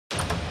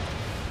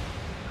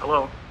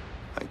Hello?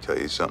 I tell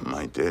you something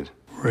I did.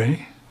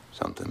 Ray?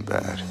 Something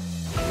bad.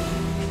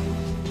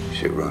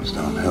 Shit runs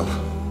downhill.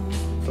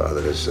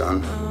 Father to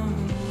son,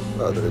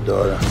 father to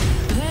daughter.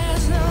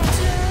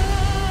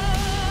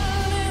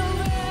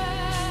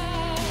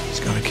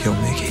 He's gonna kill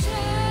Mickey.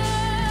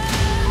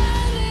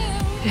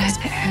 It has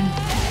to end.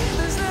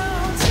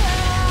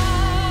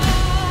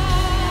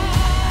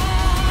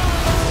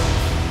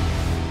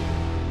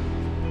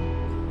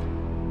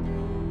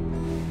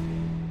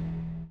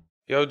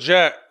 Yo,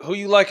 Jack, who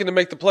you liking to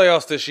make the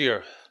playoffs this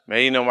year?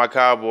 Man, you know my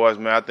Cowboys,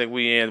 man. I think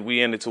we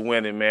in it to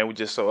win it, man. We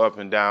just so up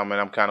and down, man.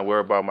 I'm kind of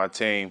worried about my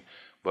team.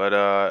 But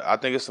I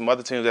think there's some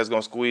other teams that's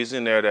going to squeeze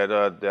in there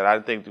that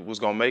I think was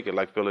going to make it,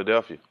 like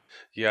Philadelphia.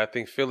 Yeah, I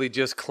think Philly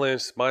just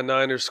clinched. My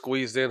Niners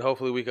squeezed in.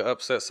 Hopefully we can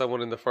upset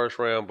someone in the first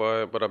round,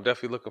 but I'm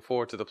definitely looking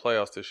forward to the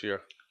playoffs this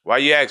year. Why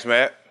you ask,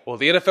 Matt? Well,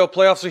 the NFL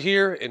playoffs are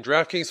here, and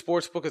DraftKings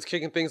Sportsbook is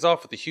kicking things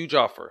off with a huge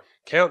offer.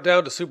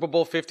 Countdown to Super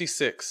Bowl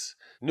 56.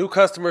 New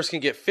customers can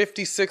get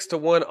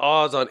 56-1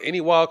 odds on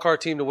any wildcard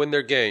team to win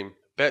their game.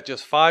 Bet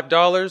just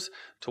 $5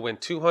 to win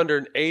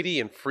 $280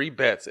 in free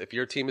bets if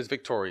your team is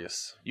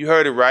victorious. You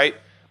heard it right.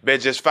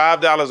 Bet just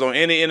 $5 on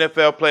any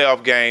NFL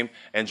playoff game,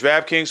 and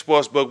DraftKings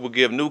Sportsbook will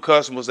give new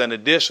customers an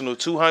additional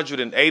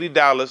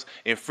 $280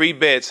 in free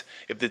bets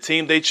if the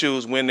team they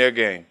choose win their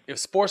game. If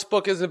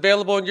Sportsbook isn't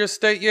available in your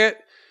state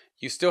yet,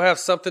 you still have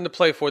something to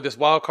play for this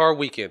wildcard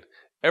weekend.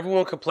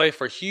 Everyone can play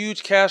for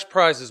huge cash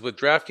prizes with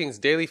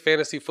DraftKings Daily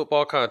Fantasy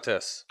Football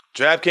Contests.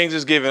 DraftKings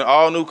is giving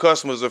all new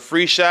customers a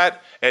free shot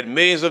at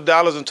millions of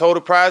dollars in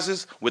total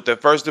prizes with their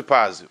first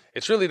deposit.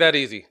 It's really that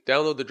easy.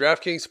 Download the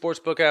DraftKings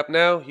Sportsbook app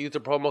now, use the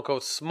promo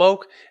code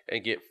SMOKE,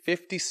 and get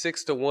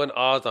 56-1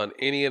 odds on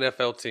any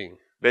NFL team.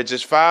 Bet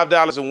just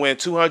 $5 and win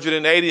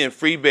 $280 in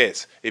free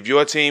bets if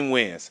your team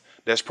wins.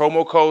 That's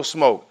promo code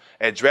SMOKE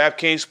at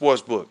DraftKings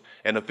Sportsbook,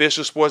 an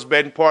official sports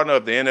betting partner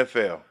of the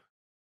NFL.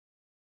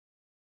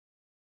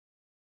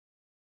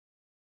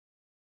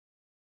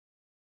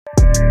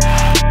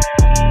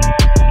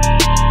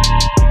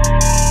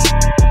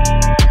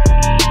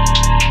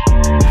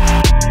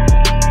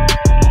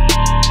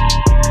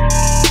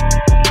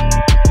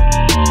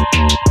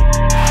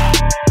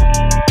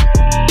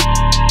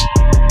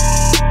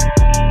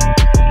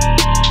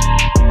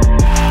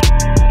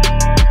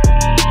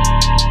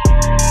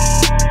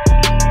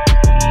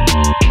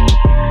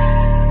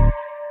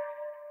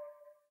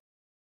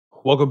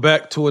 Welcome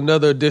back to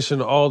another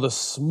edition of All the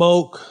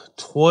Smoke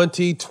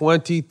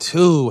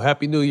 2022.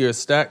 Happy New Year,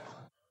 Stack.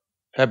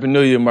 Happy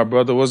New Year, my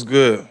brother. What's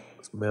good?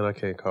 Man, I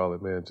can't call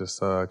it, man.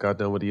 Just got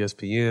done with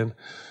ESPN,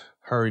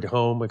 hurried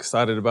home,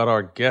 excited about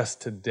our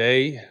guest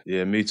today.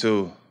 Yeah, me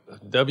too.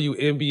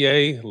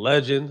 WNBA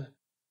legend,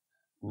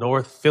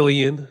 North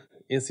Phillian,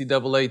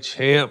 NCAA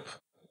champ,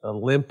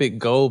 Olympic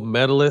gold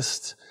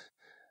medalist,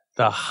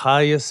 the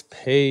highest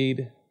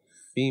paid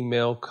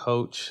female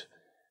coach.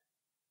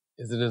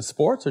 Is it in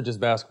sports or just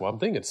basketball? I'm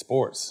thinking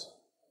sports.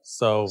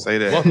 So say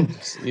that. Welcome,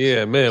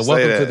 yeah, man.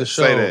 Welcome to the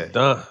show. Say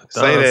that.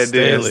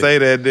 Say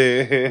that,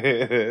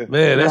 then.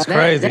 Man, that's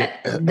crazy.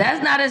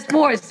 That's not in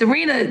sports.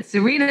 Serena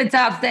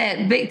tops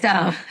that big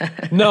time.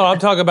 No, I'm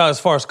talking about as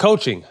far as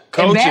coaching.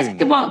 In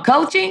basketball,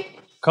 coaching.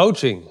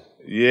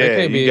 Yeah, that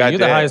can't be. You're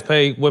the highest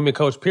paid women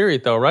coach,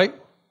 period, though, right?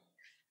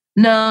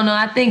 No,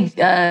 I think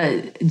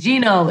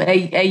Gino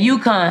at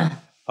UConn.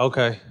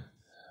 Okay.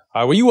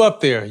 All right, well, you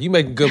up there. You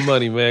making good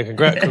money, man.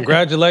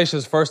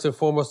 Congratulations, first and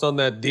foremost, on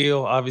that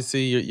deal.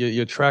 Obviously,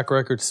 your track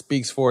record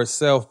speaks for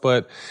itself,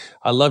 but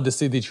I love to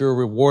see that you're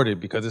rewarded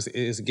because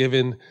it's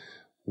giving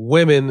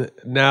women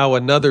now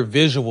another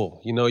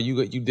visual. You know,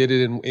 you did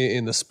it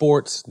in the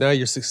sports. Now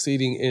you're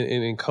succeeding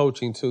in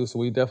coaching, too, so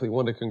we definitely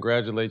want to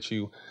congratulate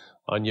you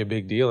on your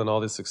big deal and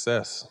all this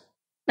success.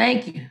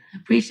 Thank you.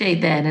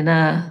 Appreciate that,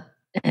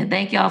 and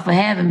thank y'all for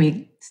having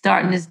me,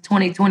 starting this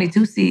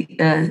 2022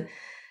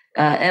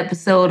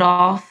 episode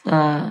off.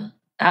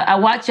 I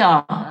watch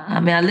y'all. I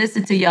mean, I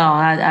listen to y'all.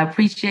 I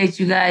appreciate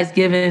you guys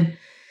giving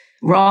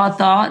raw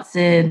thoughts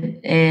and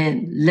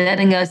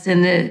letting us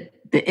in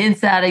the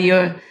inside of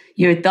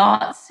your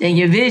thoughts and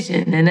your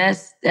vision, and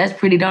that's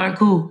pretty darn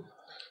cool.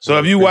 So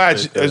if you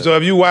watch,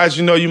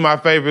 you know you my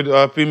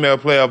favorite female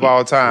player of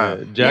all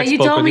time. Jack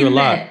spoke with you a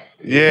lot.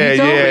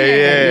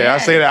 Yeah.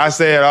 I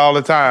say it all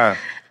the time.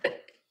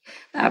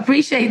 I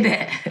appreciate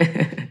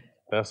that.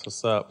 That's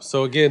what's up.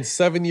 So again,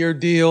 7-year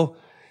deal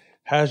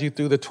has you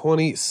through the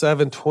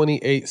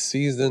 27-28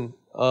 season.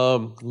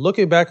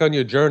 Looking back on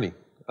your journey,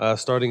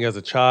 starting as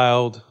a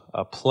child,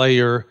 a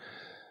player,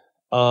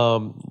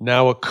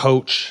 now a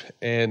coach,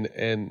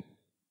 and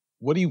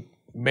what do you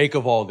make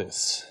of all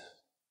this?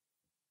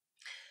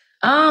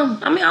 I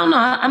don't know.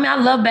 I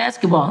love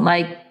basketball.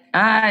 Like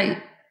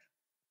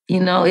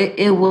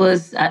it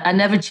was. I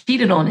never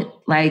cheated on it.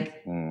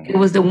 Like it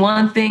was the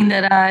one thing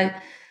that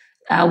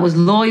I was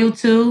loyal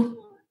to.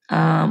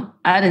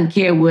 I didn't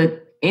care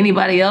what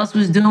anybody else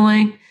was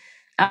doing.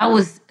 I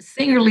was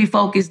singularly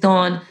focused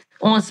on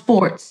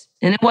sports.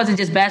 And it wasn't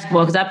just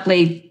basketball, because I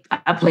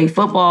played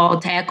football,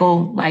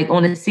 tackle, like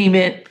on the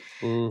cement.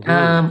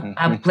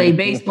 I played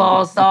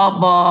baseball,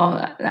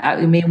 softball.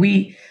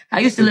 I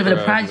used to live in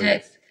the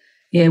projects.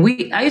 Yeah,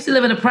 I used to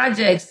live in the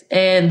projects,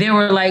 and there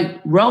were like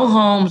row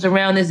homes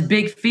around this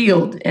big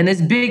field, and this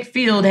big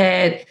field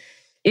had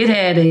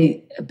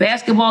a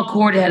basketball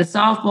court, it had a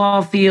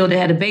softball field, it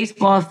had a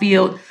baseball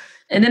field,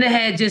 and then it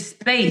had just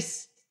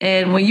space.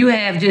 And when you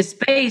have just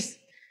space,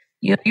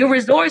 you're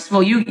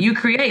resourceful. You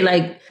create.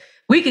 Like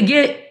we could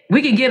get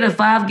a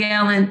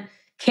 5-gallon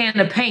can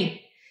of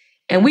paint,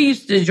 and we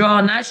used to draw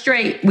not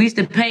straight. We used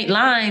to paint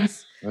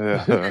lines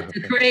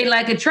to create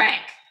like a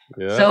track.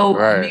 Yeah, so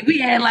right. We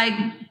had like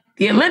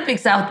the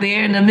Olympics out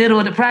there in the middle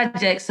of the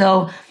project.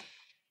 So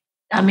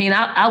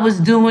I was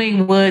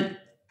doing what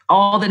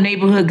all the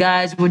neighborhood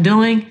guys were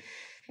doing,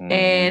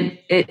 and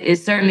it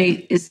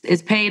certainly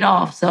it's paid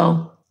off.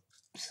 So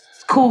it's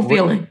a cool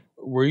feeling.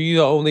 Were you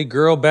the only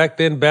girl back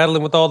then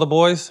battling with all the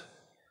boys?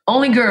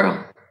 Only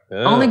girl.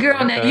 Yeah, Only girl.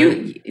 Okay. Now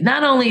you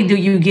not only do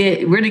you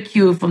get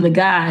ridiculed from the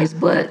guys,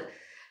 but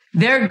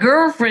their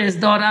girlfriends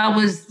thought I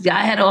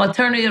had an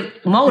alternative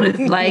motive.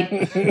 Like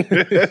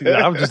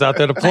I'm just out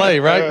there to play,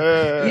 right?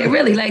 Yeah,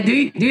 really. Like, do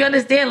you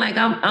understand? Like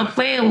I'm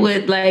playing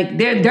with, like,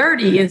 they're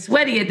dirty and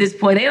sweaty at this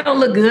point. They don't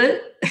look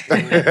good.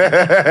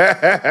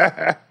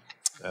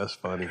 That's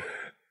funny.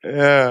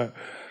 Yeah.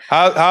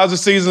 How's the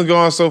season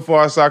going so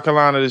far in South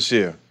Carolina this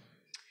year?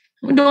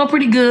 We're doing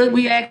pretty good.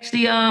 We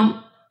actually,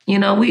 we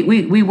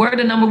were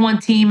the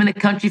 #1 team in the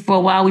country for a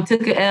while. We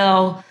took an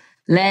L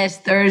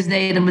last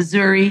Thursday to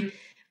Missouri.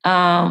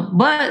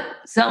 But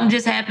something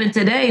just happened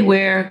today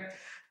where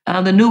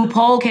the new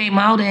poll came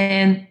out,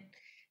 and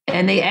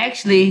they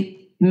actually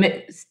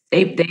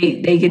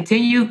they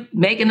continue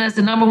making us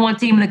the #1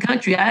 team in the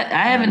country. I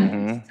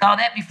haven't saw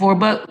that before,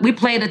 but we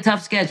played a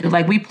tough schedule.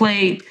 Like we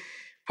played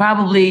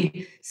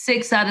probably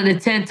 6 out of the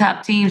 10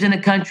 top teams in the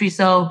country.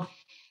 So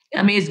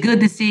it's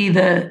good to see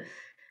the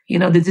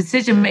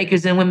decision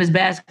makers in women's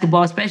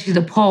basketball, especially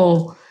the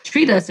poll,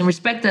 treat us and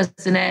respect us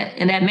in that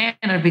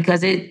manner,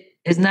 because it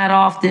is not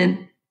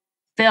often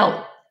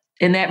felt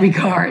in that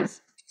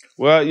regards.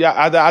 Well, yeah,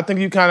 I think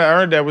you kind of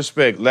earned that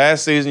respect.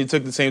 Last season, you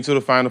took the team to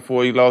the Final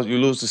Four. You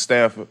lose to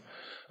Stanford.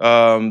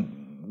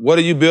 What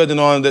are you building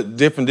on that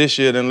different this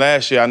year than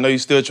last year? I know you're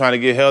still trying to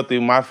get healthy.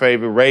 My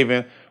favorite,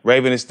 Raven.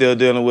 Raven is still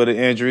dealing with an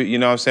injury. You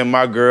know what I'm saying?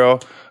 My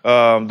girl,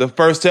 the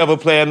first ever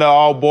player in the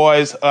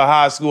all-boys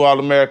high school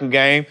All-American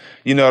game.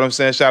 You know what I'm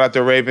saying? Shout out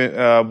to Raven.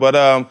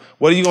 But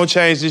what are you going to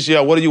change this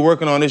year? What are you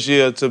working on this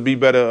year to be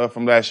better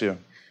from last year?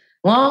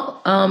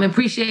 Well,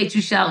 appreciate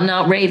you shouting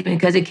out Raven,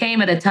 because it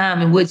came at a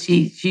time in which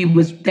she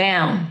was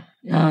down.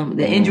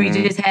 The injury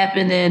just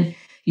happened, and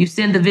you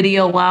send the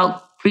video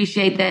out.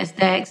 Appreciate that,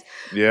 Stacks.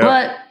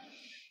 Yeah.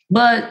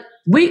 But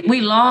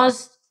we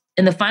lost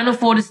in the Final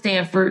Four to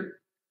Stanford.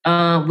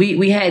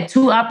 We had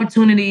 2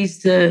 opportunities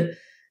to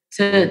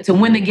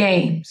win the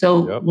game.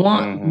 So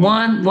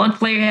one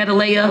player had a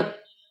layup.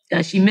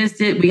 She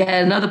missed it. We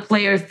had another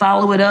player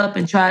follow it up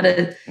and try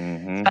to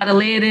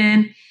lay it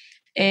in,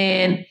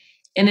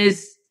 and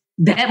it's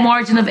that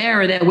margin of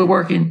error that we're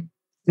working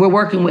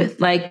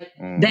with, like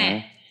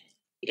that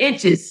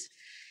inches.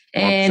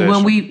 And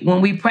when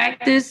we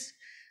practice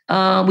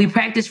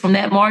from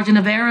that margin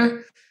of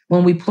error.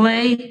 When we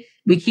play,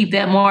 we keep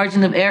that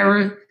margin of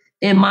error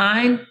in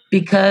mind,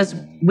 because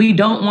we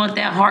don't want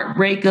that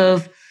heartbreak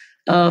of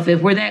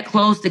if we're that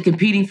close to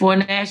competing for a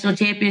national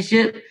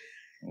championship.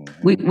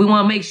 We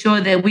want to make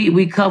sure that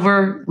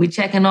we're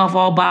checking off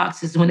all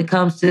boxes when it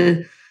comes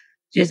to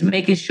just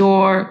making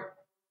sure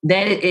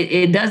that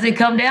it doesn't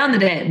come down to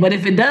that. But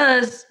if it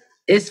does,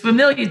 it's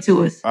familiar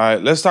to us. All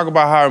right, let's talk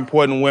about how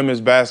important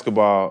women's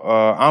basketball.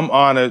 I'm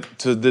honored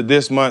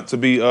this month to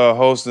be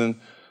hosting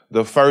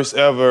the first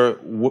ever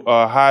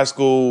high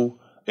school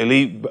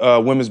elite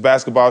women's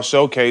basketball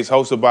showcase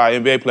hosted by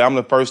an NBA player. I'm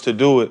the first to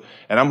do it,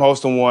 and I'm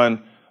hosting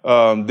one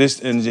this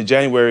in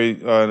January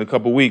in a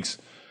couple weeks.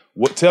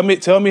 Tell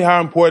me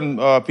how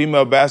important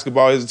female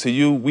basketball is to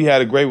you. We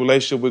had a great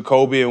relationship with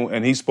Kobe,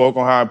 and he spoke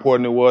on how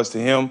important it was to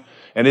him.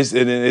 And it's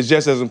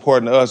just as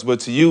important to us.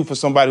 But to you, for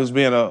somebody who's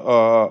being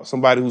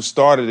somebody who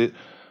started it,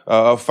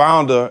 a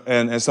founder,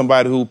 and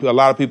somebody who a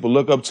lot of people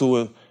look up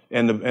to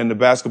in the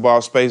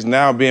basketball space,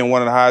 now being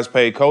one of the highest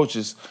paid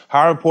coaches,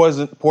 how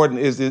important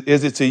is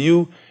it to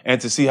you and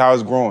to see how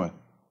it's growing?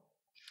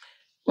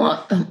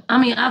 Well,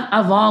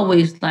 I've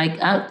always,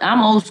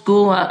 I'm old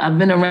school. I've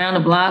been around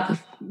the block.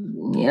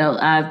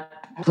 I've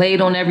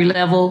played on every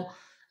level.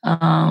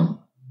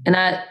 And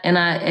I,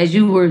 as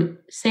you were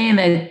saying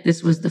that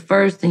this was the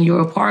first and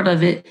you're a part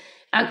of it,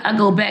 I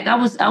go back. I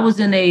was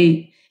in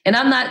a, and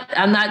I'm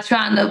not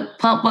trying to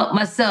pump up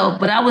myself,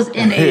 but I was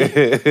in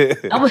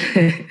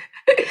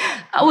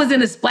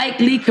a Spike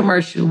Lee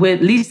commercial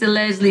with Lisa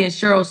Leslie and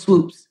Cheryl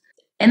Swoops,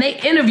 and they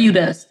interviewed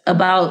us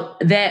about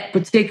that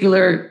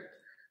particular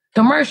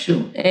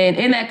commercial. And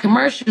in that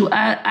commercial,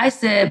 I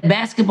said,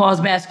 basketball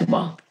is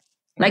basketball.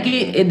 Like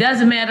it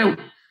doesn't matter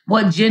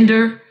what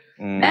gender.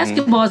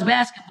 Basketball is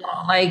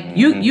basketball. Like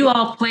you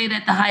all played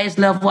at the highest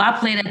level. I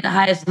played at the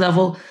highest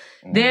level.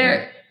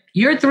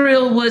 Your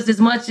thrill was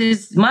as much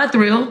as my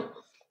thrill.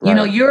 You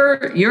know,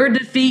 your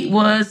defeat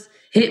was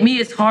hit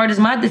me as hard as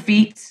my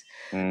defeats.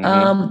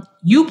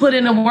 You put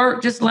in the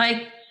work just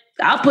like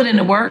I put in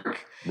the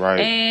work. Right.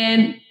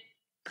 And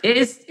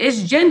it's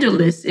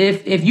genderless.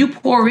 If you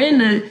pour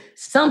into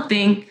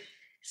something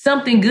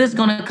good's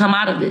gonna come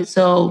out of it.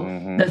 So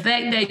the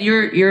fact that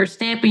you're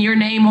stamping your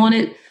name on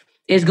it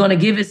is gonna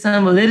give it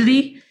some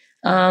validity.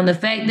 The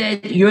fact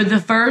that you're the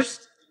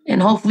first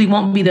and hopefully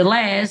won't be the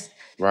last,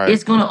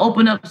 it's gonna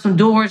open up some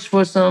doors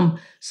for some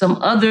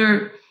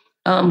other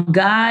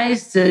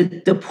guys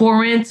to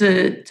pour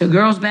into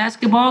girls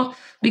basketball,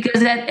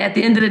 because at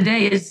the end of the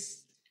day,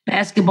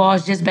 basketball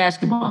is just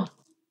basketball.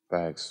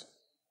 Thanks.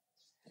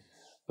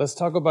 Let's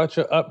talk about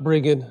your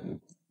upbringing.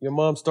 Your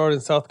mom started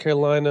in South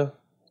Carolina,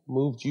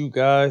 moved you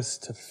guys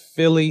to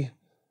Philly.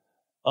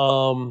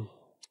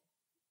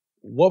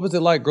 What was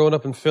it like growing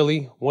up in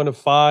Philly? One of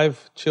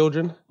 5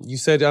 children. You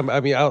said, I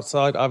mean,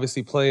 outside,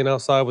 obviously playing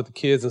outside with the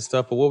kids and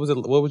stuff. But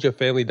what was your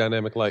family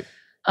dynamic like?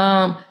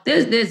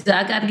 There's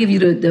I got to give you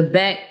the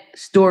back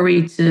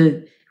story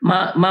to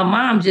my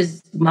mom.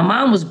 My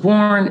mom was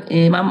born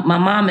in my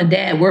mom and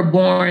dad were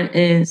born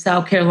in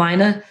South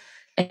Carolina,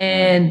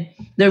 and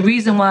the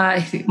reason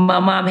why my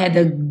mom had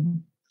to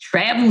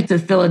travel to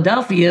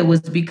Philadelphia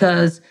was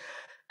because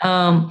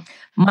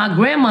my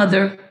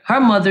grandmother, her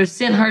mother,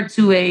 sent her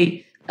to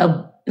a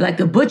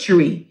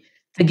butchery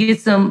to get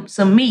some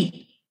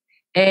meat,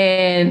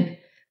 and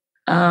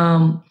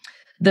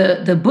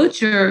the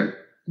butcher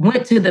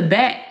went to the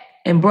back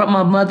and brought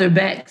my mother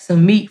back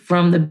some meat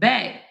from the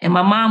back. And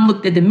my mom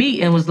looked at the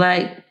meat and was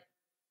like,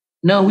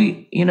 "No,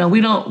 we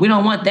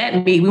don't want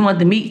that meat. We want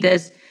the meat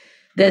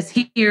that's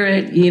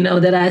here,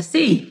 that I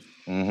see."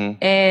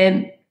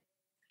 And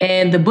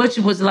the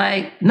butcher was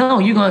like, "No,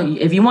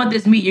 if you want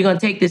this meat, you're gonna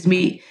take this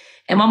meat."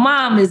 And my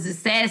mom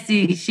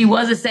she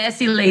was a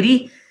sassy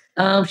lady.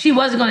 She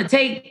wasn't gonna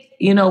take,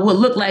 what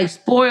looked like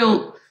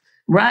spoiled,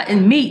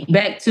 rotten meat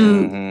back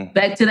to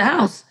the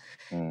house.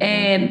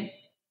 And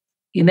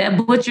that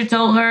butcher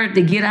told her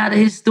to get out of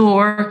his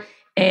store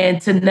and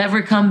to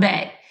never come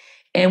back.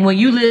 And when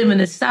you live in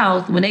the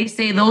South, when they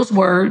say those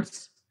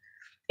words,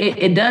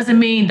 it doesn't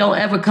mean don't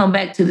ever come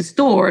back to the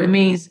store. It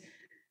means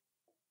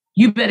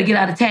you better get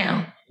out of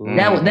town.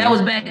 That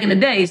was back in the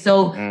day.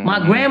 So my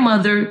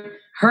grandmother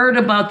heard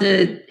about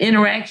the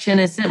interaction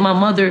and sent my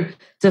mother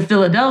to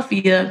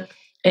Philadelphia.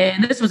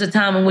 And this was a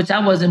time in which I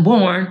wasn't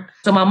born.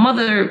 So my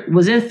mother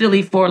was in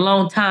Philly for a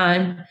long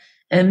time.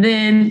 And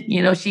then,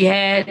 she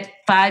had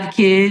 5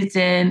 kids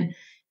and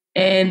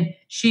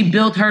she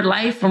built her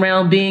life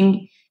around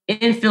being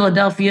in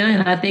Philadelphia.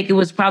 And I think it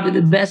was probably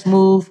the best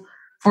move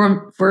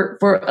for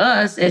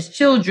us as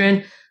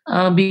children,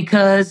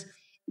 because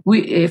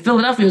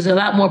Philadelphia was a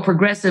lot more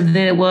progressive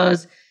than it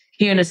was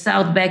here in the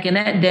South back in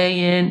that day.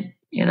 And,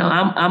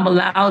 I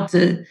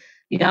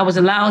was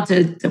allowed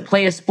to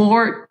play a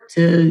sport,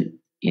 to,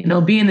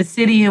 be in the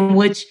city in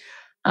which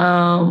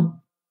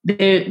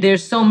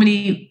there's so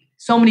many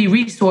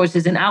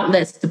resources and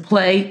outlets to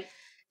play.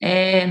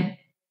 And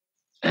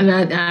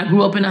I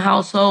grew up in a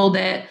household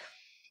that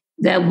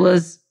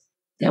was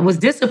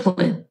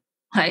disciplined.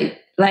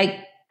 Like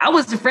I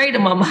was afraid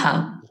of my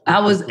mom. I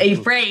was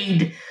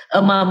afraid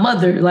of my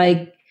mother.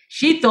 Like,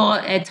 she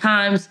thought at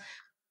times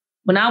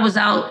when I was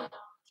out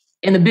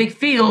in the big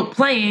field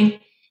playing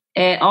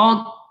at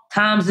all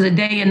times of the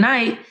day and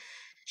night,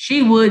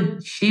 she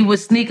would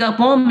sneak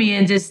up on me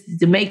and just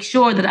to make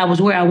sure that I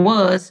was where I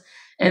was.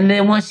 And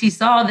then once she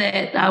saw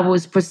that I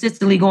was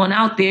persistently going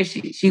out there,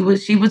 she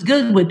was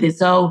good with it.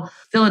 So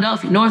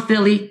Philadelphia, North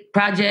Philly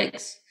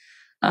projects.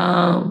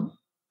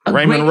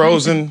 Raymond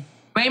Rosen.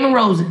 Raymond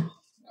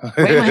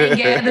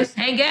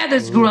Hank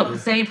Gathers grew up the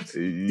same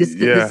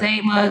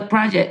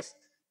projects.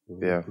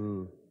 Yeah.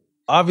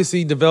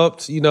 Obviously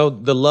developed,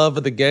 the love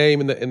of the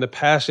game and the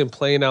passion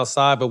playing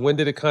outside. But when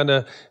did it kind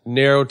of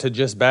narrow to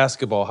just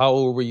basketball? How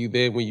old were you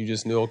then when you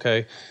just knew,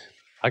 okay,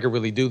 I could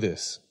really do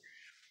this?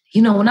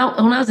 When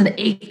I was in the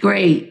 8th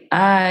grade,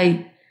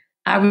 I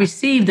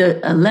received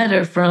a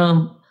letter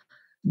from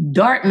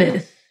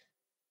Dartmouth,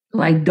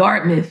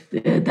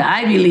 the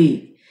Ivy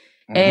League.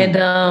 And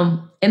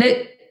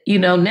it,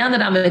 now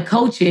that I'm in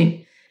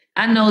coaching,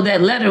 I know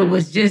that letter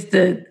was just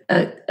a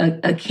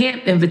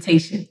camp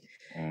invitation.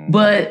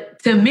 But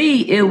to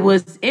me, it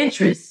was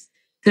interest.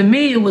 To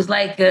me, it was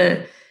like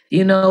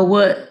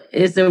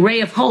it's a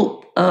ray of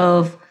hope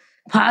of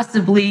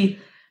possibly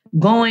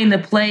going to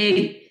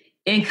play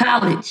in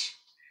college.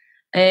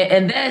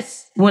 And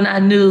that's when I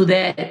knew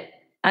that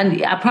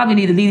I probably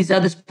need to leave these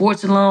other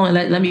sports alone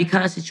and let me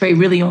concentrate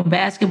really on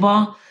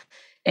basketball.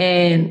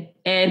 And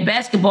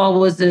basketball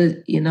was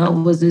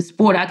a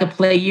sport I could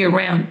play year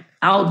round,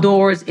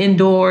 outdoors,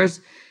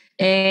 indoors.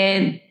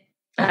 And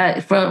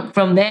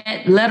from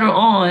that letter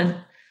on,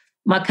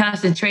 my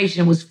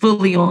concentration was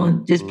fully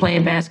on just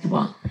playing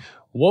basketball.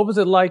 What was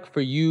it like for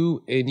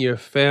you and your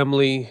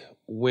family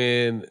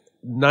when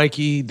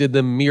Nike did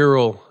the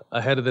mural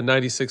ahead of the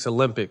 96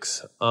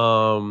 Olympics?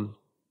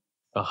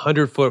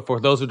 100-foot,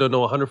 for those who don't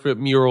know, 100-foot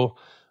mural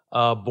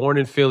born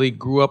in Philly,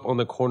 grew up on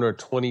the corner of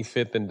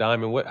 25th and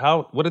Diamond.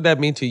 What did that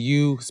mean to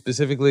you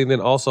specifically? And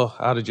then also,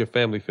 how did your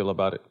family feel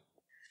about it?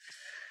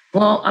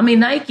 Well, I mean,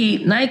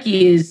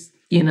 Nike is,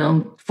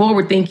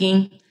 forward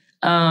thinking.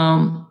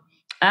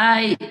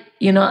 I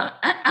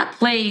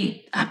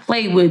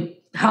played with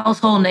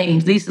household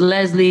names, Lisa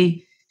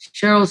Leslie,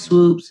 Cheryl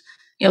Swoops,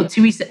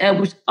 Teresa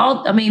Edwards.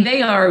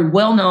 They are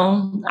well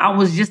known. I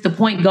was just a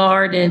point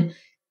guard and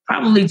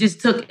probably just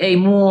took a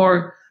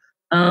more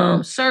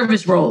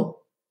service role.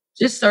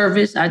 Just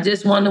service. I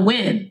just want to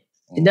win.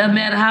 It doesn't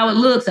matter how it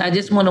looks. I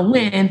just want to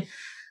win.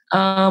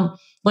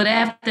 But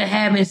after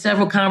having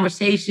several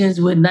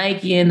conversations with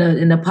Nike and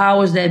the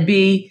powers that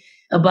be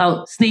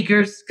about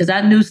sneakers, because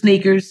I knew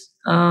sneakers,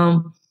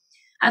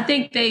 I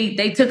think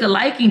they took a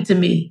liking to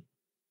me.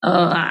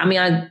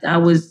 I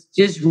was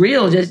just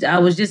real. I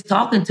was just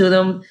talking to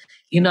them.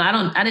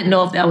 I didn't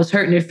know if that was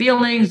hurting their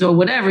feelings or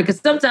whatever. Because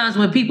sometimes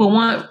when people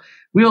want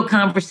real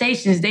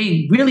conversations,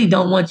 they really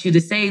don't want you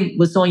to say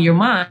what's on your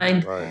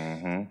mind. Right.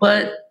 Mm-hmm.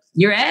 But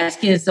you're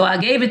asking, so I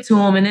gave it to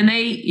them, and then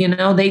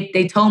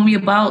they told me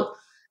about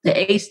the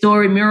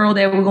 8-story mural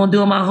that we're going to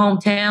do in my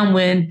hometown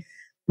when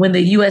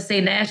the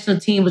USA national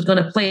team was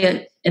going to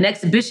play an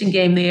exhibition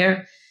game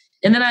there.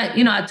 And then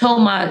I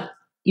told my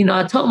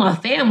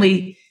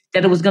family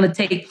that it was going to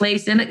take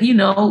place. And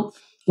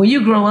when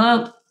you grow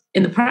up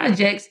in the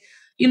projects,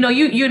 you're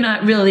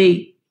not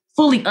really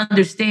fully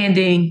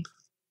understanding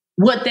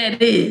what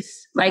that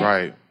is. Like,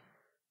 right.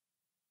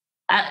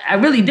 I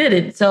really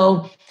didn't.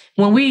 So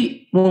when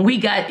we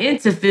got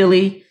into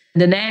Philly,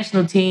 the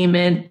national team,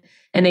 and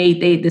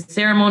the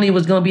ceremony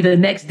was going to be the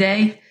next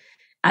day,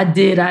 I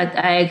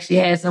actually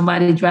had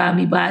somebody drive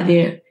me by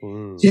there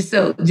just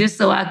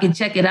so I can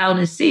check it out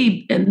and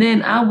see. And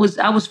then I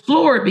was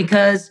floored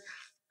because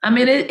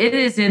it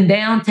is in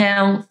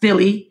downtown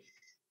Philly,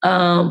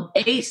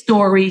 8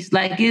 stories,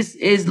 like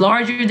it's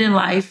larger than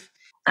life.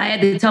 I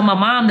had to tell my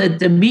mom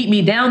to meet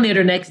me down there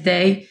the next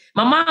day.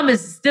 My mom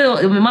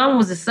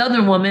was a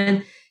Southern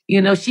woman.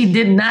 She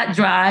did not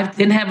drive,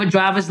 didn't have a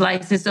driver's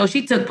license. So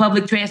she took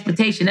public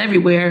transportation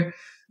everywhere.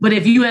 But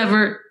if you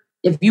ever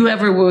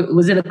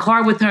was in a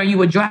car with her and you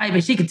were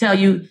driving, she could tell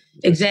you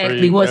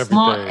exactly what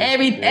small,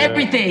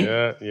 everything.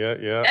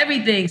 Yeah.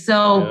 Everything.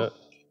 So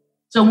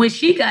when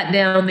she got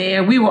down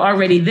there, we were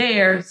already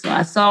there. So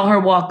I saw her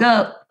walk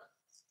up,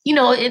 and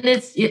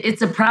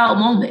it's a proud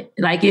moment.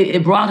 Like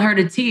it brought her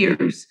to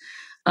tears,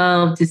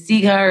 to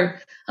see a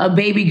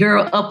baby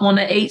girl up on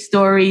the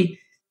 8-story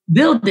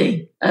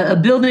building, a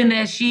building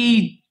that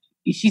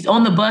she's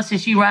on the bus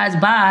and she rides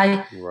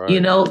by,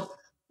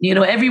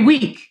 every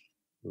week.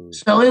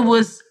 So it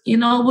was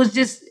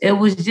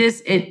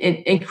just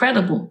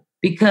incredible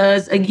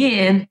because,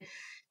 again,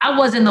 I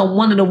wasn't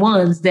one of the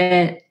ones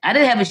that I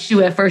didn't have a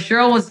shoe at first.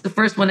 Cheryl was the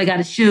first one that got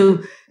a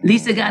shoe.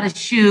 Lisa got a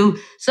shoe.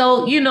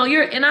 So,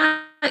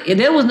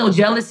 there was no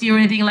jealousy or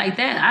anything like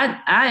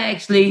that. I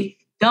actually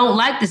don't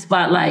like the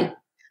spotlight.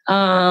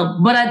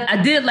 But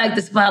I did like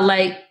the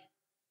spotlight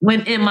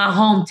when in my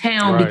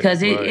hometown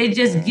because it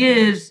just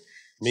gives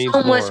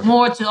so much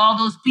more to all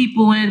those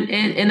people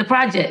in the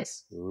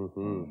projects.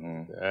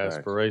 Mm-hmm.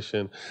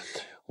 Aspiration.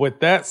 With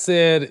that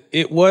said,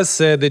 it was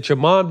said that your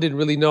mom didn't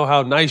really know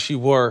how nice you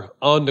were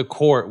on the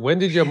court. When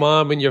did your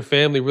mom and your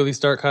family really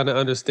start kind of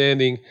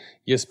understanding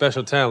your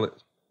special talent?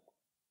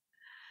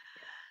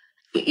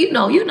 You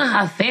know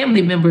how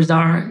family members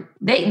are.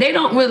 They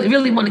don't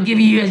really want to give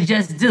you your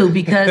just due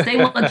because they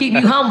want to keep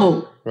you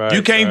humble. Right,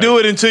 you can't do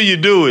it until you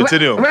do it to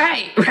them.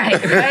 Right.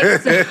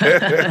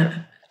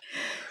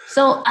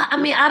 So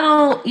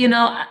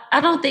I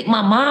don't think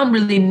my mom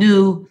really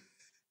knew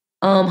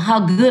how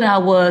good I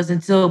was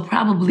until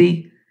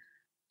probably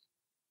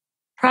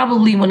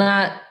when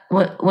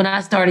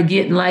I started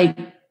getting like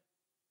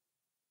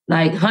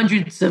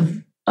hundreds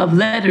of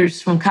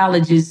letters from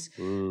colleges,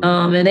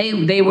 and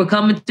they were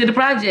coming to the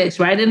projects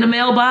right in the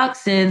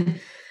mailbox, and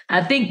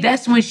I think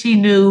that's when she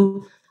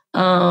knew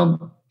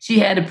she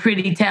had a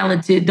pretty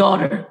talented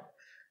daughter,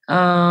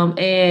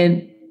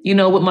 and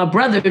with my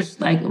brothers,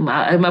 like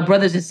my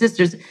brothers and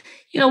sisters,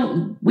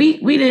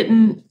 we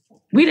didn't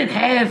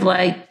have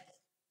like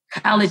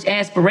college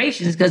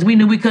aspirations because we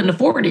knew we couldn't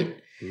afford it.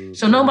 Mm-hmm.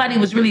 So nobody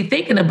was really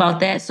thinking about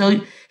that.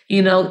 So,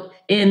 in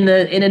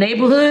the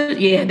neighborhood,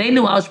 they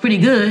knew I was pretty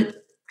good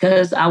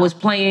because I was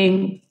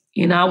playing,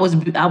 I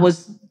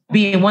was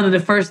being one of the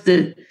first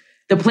to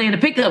play in the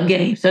pickup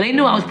game. So they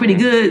knew I was pretty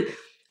good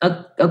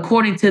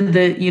according to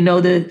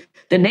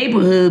the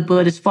neighborhood.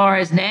 But as far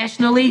as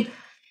nationally,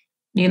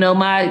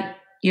 my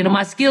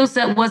skill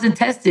set wasn't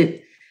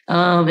tested.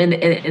 And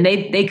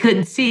they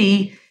couldn't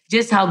see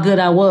just how good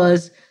I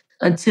was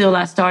until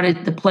I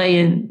started to play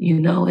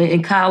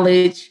in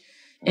college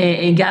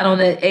and got on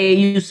the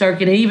AAU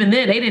circuit. And even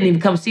then, they didn't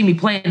even come see me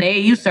play in the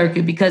AAU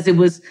circuit because it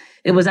was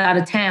out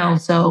of town.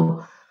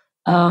 So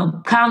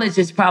college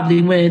is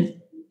probably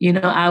when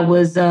I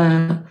was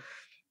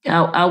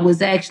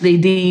actually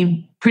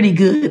deemed pretty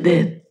good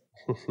then.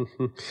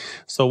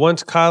 So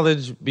once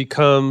college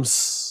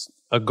becomes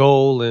a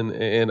goal and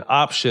an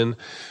option,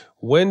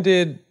 When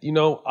did,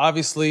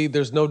 obviously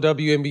there's no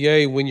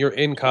WNBA when you're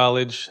in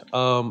college.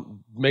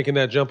 Making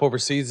that jump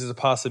overseas is a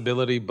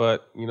possibility,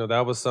 but,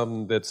 that was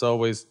something that's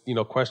always,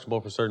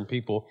 questionable for certain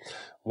people.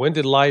 When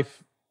did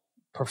life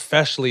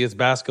professionally as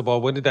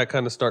basketball, when did that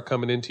kind of start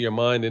coming into your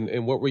mind?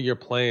 And what were your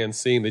plans,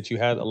 seeing that you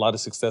had a lot of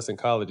success in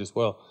college as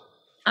well?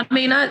 I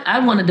mean,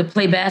 I wanted to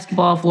play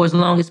basketball for as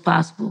long as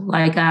possible.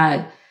 Like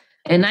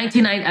in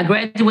 1990, I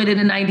graduated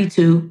in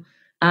 92.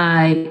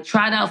 I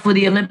tried out for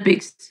the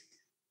Olympics,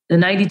 the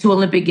 92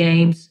 Olympic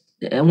Games.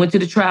 I went to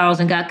the trials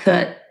and got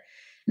cut.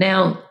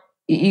 Now,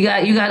 you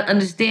got to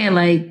understand,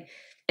 like,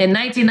 in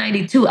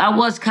 1992, I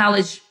was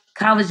college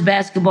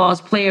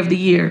basketball's player of the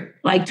year,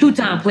 like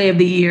 2-time player of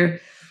the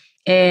year.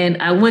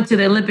 And I went to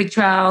the Olympic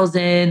trials,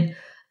 and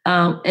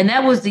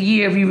that was the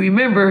year, if you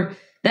remember,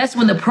 that's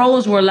when the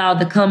pros were allowed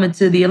to come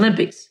into the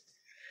Olympics.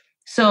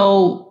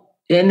 So,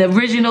 in the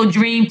original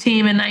Dream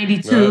Team in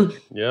 92. Right.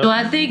 Yep. So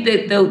I think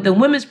that the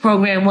women's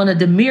program wanted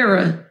to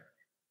mirror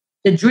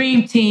the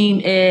Dream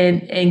Team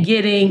and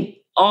getting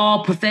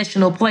all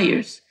professional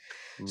players.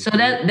 Mm-hmm. So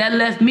that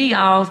left me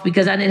off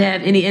because I didn't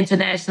have any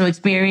international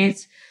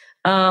experience.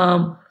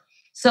 So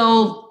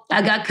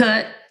I got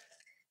cut.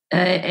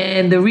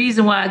 And the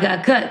reason why I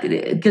got cut,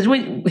 because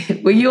when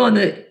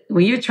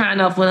you're trying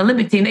out for an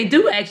Olympic team, they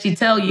do actually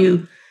tell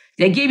you,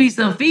 they give you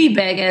some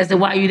feedback as to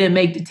why you didn't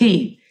make the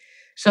team.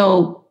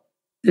 So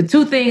the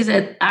two things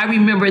that I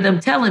remember them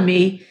telling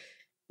me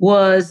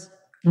was,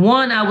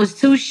 one, I was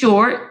too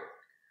short,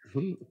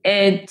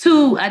 and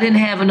two, I didn't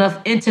have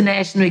enough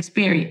international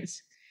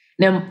experience.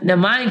 Now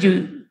mind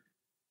you,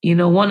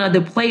 one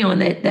other player on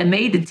that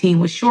made the team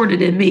was shorter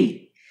than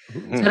me.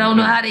 So I don't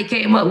know how they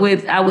came up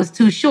with I was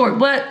too short.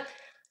 But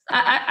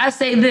I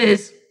say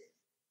this,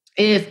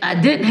 if I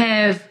didn't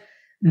have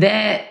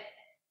that,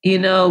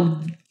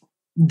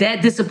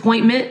 that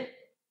disappointment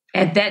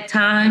at that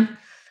time,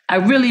 I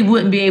really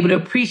wouldn't be able to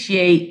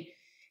appreciate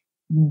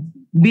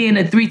being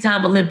a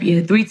 3-time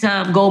Olympian,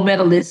 3-time gold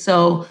medalist.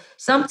 So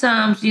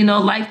sometimes,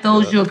 life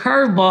throws you a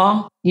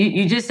curveball.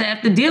 You just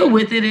have to deal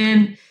with it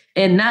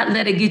and not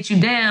let it get you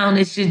down.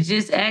 It should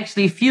just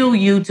actually fuel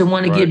you to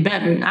want to get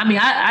better. I mean,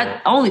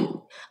 I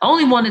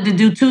only wanted to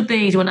do 2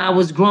 things when I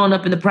was growing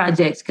up in the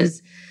projects,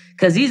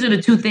 because these are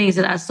the 2 things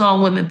that I saw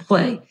women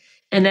play.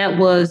 And that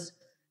was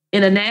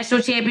in a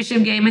national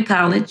championship game in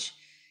college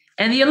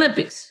and the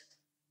Olympics.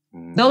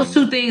 Mm-hmm. Those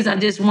 2 things I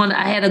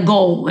had a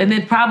goal. And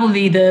then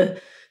probably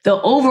the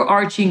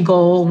overarching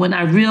goal, when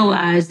I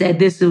realized that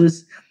this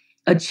was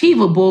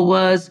achievable,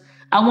 was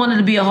I wanted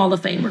to be a Hall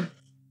of Famer.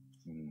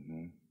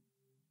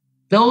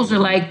 Those are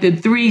like the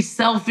 3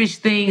 selfish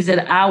things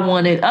that I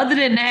wanted. Other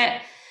than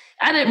that,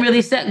 I didn't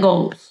really set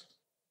goals.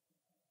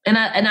 And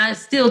I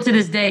still, to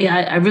this day,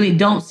 I really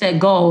don't set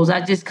goals.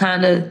 I just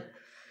kind of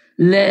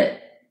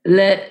let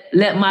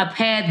my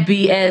path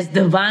be as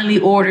divinely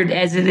ordered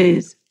as it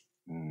is.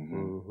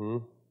 Mm-hmm.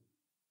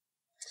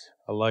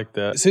 I like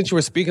that. Since you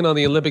were speaking on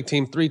the Olympic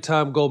team,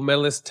 3-time gold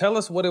medalist, tell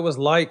us what it was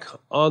like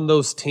on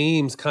those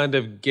teams, kind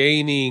of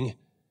getting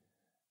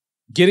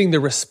the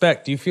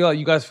respect. Do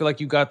you guys feel like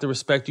you got the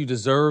respect you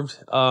deserved?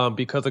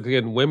 Because,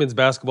 again, women's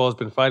basketball has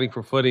been fighting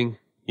for footing,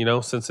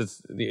 since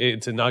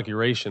its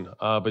inauguration.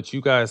 But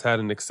you guys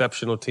had an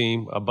exceptional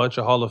team, a bunch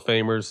of Hall of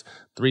Famers,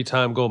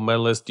 3-time gold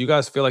medalists. Do you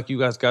guys feel like you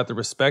guys got the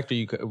respect,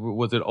 or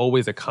was it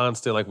always a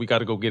constant, like we got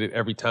to go get it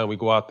every time we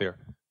go out there?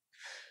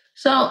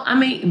 So, I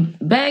mean,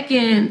 back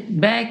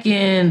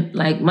in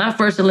like my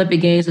first Olympic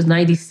Games was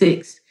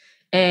 96.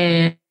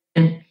 And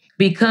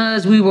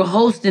because we were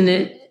hosting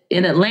it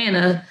in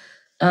Atlanta,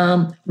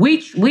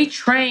 we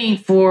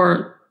trained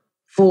for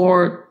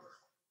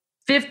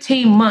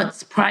 15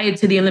 months prior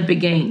to the Olympic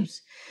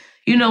Games.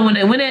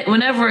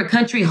 Whenever a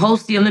country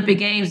hosts the Olympic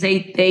Games,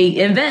 they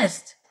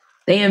invest.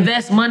 They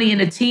invest money in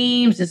the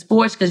teams and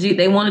sports because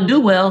they want to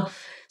do well.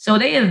 So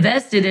they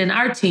invested in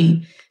our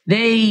team.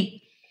 They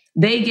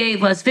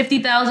gave us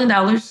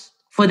 $50,000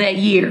 for that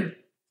year,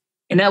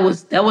 and that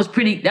was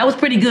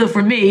pretty good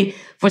for me.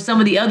 For some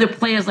of the other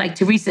players like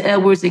Teresa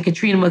Edwards and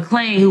Katrina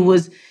McClain, who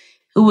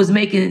was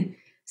making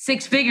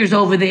 6 figures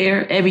over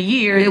there every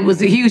year, it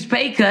was a huge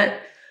pay cut.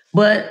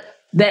 But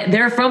that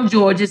they're from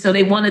Georgia, so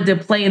they wanted to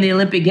play in the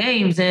Olympic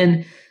Games,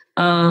 and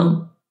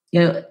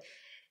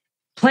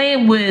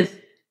playing with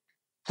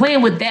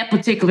that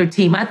particular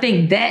team, I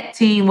think that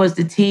team was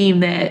the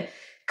team that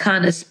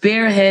kind of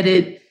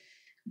spearheaded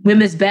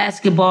women's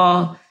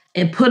basketball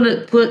and put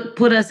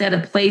us at a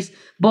place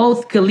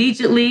both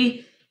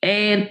collegiately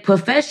and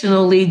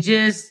professionally,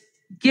 just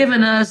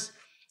giving us,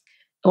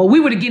 we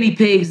were the guinea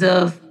pigs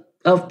of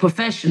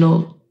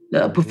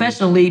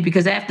professionally,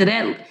 because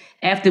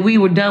after we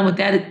were done with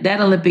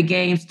that Olympic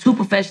Games, 2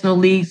 professional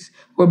leagues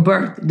were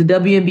birthed, the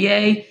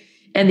WNBA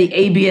and the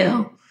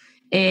ABL.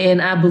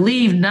 And I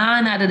believe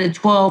 9 out of the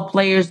 12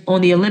 players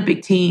on the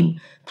Olympic team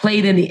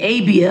played in the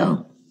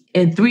ABL,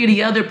 and 3 of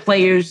the other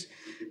players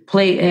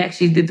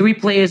the 3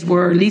 players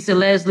were Lisa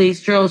Leslie,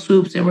 Cheryl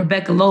Swoops, and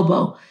Rebecca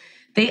Lobo.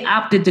 They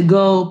opted to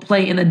go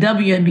play in the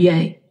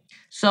WNBA.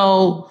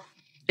 So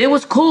it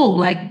was cool.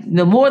 Like,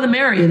 the more the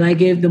merrier.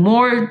 Like, if the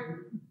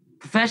more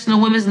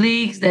professional women's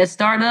leagues that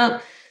start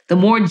up, the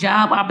more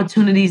job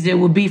opportunities there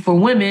will be for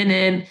women,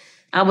 and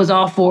I was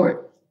all for it.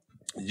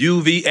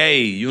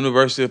 UVA,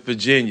 University of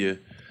Virginia.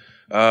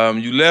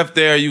 You left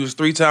there. You was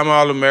 3-time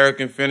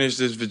All-American, finished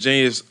as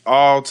Virginia's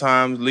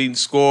all-time leading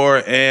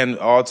scorer and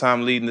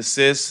all-time leading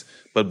assists.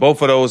 But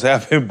both of those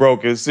have been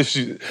broken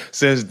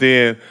since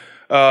then.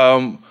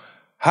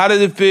 How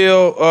did it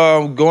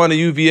feel going to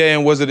UVA,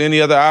 and was it any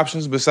other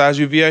options besides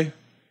UVA?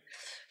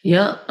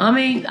 Yeah, I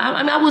mean,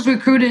 I was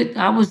recruited.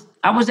 I was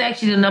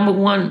actually the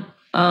 #1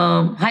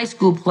 high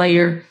school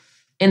player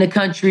in the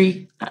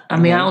country. I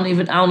mean, I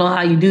don't know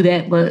how you do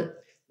that,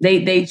 but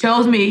they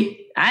chose me.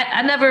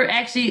 I never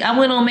actually, I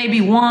went on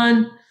maybe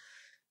one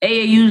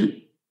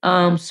AAU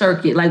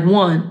circuit, like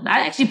one.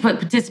 I actually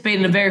participated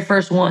in the very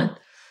first one.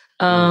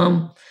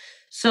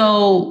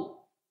 So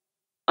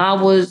I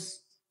was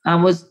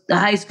the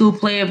high school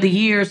player of the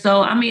year.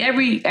 So I mean,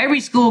 every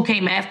school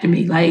came after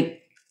me,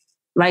 like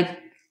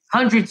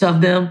hundreds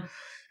of them.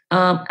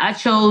 I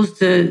chose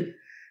to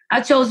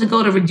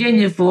go to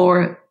Virginia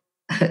for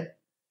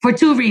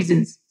 2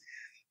 reasons.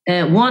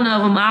 And one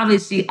of them,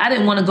 obviously, I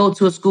didn't want to go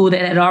to a school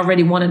that had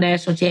already won a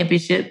national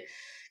championship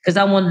because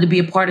I wanted to be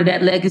a part of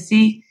that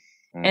legacy.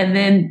 And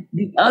then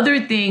the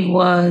other thing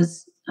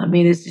was, I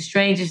mean, it's the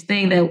strangest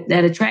thing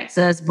that attracts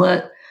us,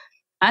 but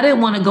I didn't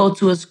want to go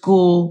to a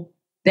school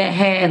that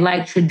had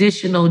like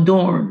traditional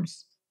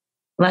dorms.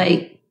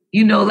 Like,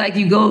 you know, like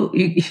you go,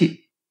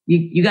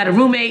 you got a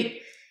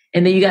roommate,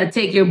 and then you got to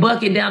take your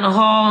bucket down the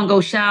hall and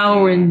go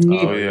shower. And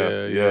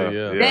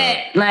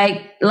that,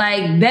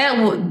 like that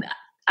would.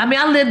 I mean,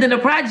 I lived in a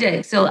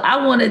project, so I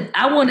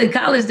wanted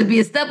college to be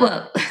a step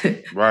up.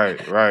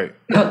 Right.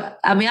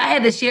 I mean, I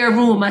had to share a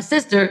room with my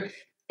sister,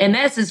 and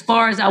that's as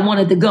far as I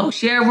wanted to go.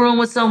 Share a room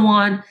with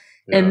someone,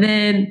 and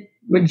then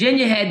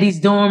Virginia had these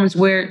dorms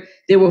where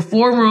there were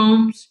 4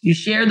 rooms. You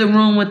share the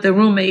room with the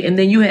roommate, and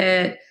then you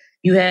had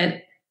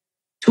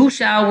 2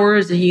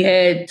 showers, and you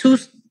had two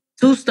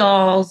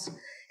stalls,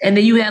 and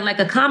then you had like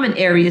a common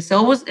area.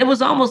 So it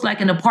was almost like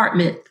an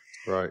apartment.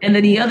 Right. And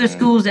then the other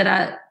school that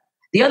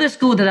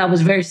I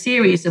was very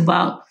serious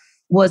about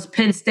was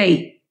Penn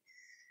State.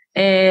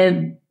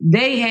 And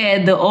they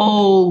had the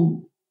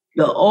old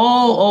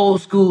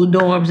school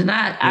dorms, and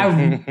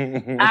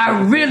I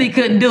really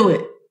couldn't do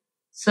it.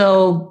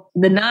 So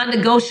the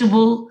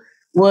non-negotiable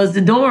was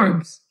the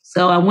dorms.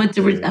 So I went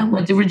to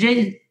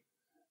Virginia.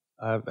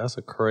 That's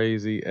a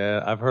crazy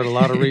ad. I've heard a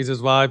lot of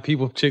reasons why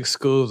people pick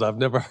schools. I've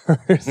never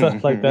heard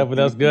stuff like that, but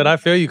that's good. I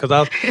feel you, because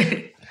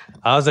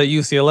I was at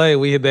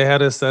UCLA. They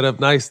had us set up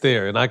nice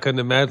there, and I couldn't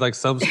imagine, like,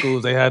 some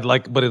schools they had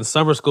but in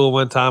summer school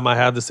one time I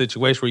had the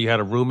situation where you had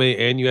a roommate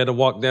and you had to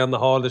walk down the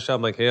hall of the shop.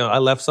 I'm like, hell, I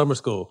left summer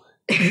school.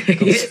 Couldn't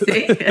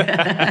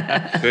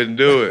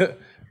do it.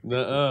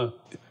 Nuh-uh.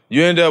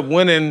 You ended up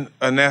winning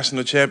a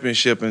national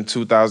championship in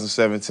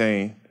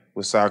 2017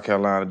 with South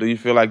Carolina. Do you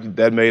feel like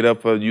that made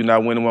up for you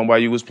not winning one while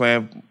you was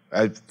playing,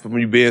 from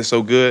you being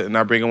so good and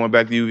not bringing one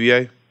back to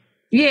UVA?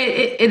 Yeah,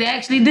 it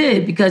actually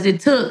did, because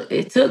it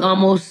took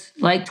almost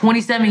like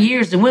 27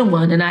 years to win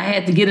one, and I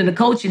had to get into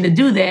coaching to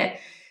do that.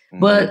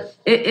 But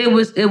it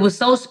was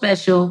so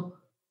special.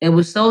 It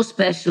was so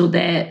special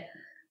that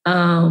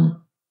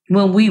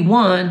when we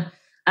won,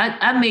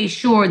 I made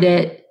sure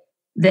that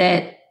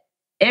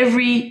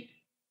every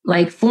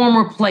like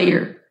former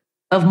player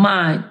of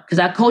mine, because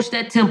I coached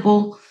at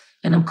Temple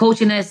and I'm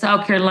coaching at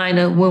South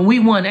Carolina. When we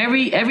won,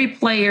 every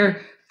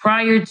player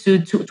prior to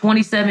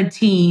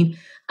 2017.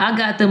 I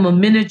got them a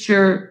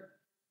miniature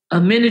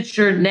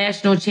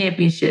national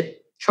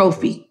championship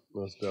trophy.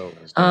 Let's go.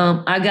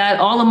 I got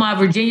all of my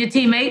Virginia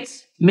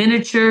teammates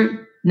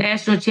miniature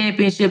national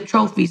championship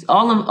trophies.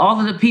 All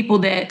of the people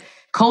that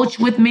coached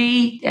with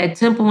me at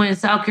Temple in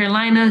South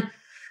Carolina,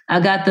 I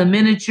got the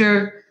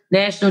miniature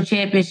national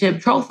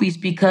championship trophies,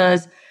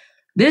 because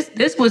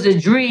this was a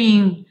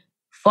dream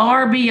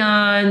far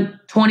beyond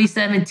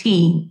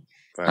 2017.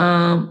 Right.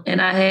 And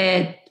I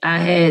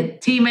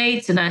had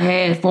teammates and I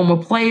had former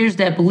players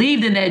that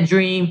believed in that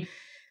dream,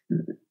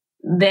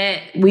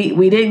 that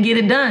we didn't get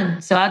it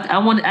done. So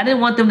I didn't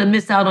want them to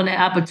miss out on that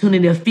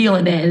opportunity of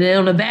feeling that. And then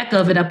on the back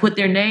of it, I put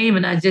their name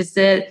and I just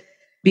said,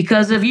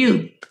 because of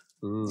you.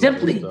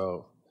 Simply.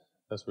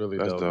 That's really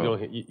dope.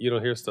 You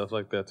don't hear stuff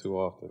like that too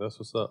often. That's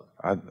what's up.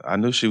 I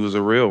knew she was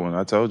a real one.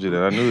 I told you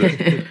that. I knew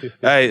that.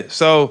 Hey,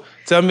 so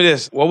tell me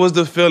this. What was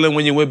the feeling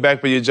when you went back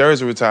for your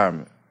jersey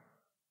retirement?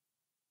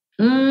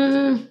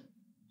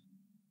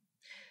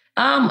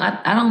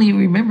 I don't even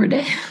remember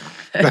that.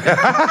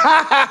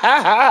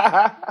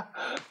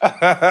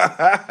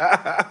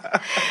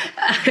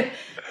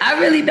 I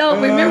really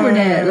don't remember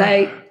that.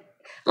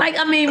 Like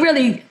I mean,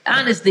 really,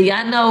 honestly,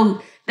 I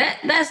know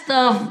that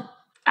stuff.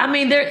 I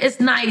mean, it's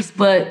nice,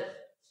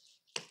 but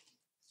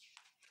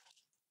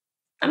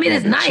I mean,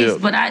 it's nice,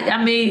 but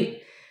I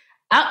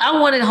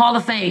wanted Hall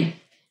of Fame.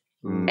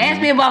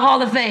 Ask me about Hall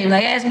of Fame.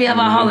 Like, ask me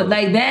about Hall of Fame.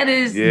 Like, that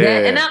is,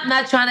 that, and I'm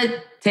not trying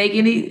to take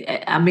any,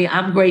 I mean,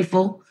 I'm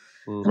grateful.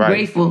 I'm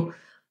grateful.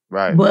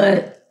 Right.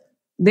 But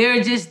there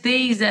are just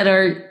things that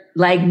are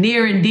like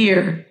near and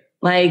dear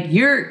Like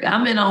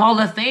I'm in a Hall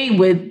of Fame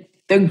with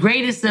the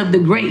greatest of the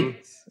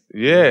greats.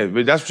 Yeah,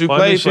 but that's what you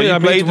played for. You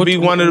played to be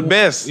one of the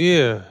best.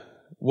 Yeah.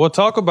 Well,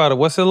 talk about it.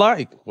 What's it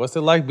like? What's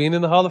it like being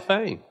in the Hall of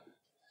Fame?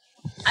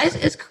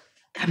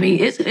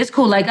 It's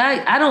cool. Like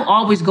I don't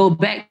always go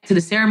back to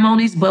the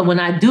ceremonies, but when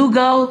I do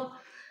go,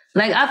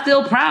 like I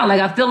feel proud.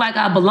 Like I feel like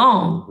I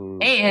belong.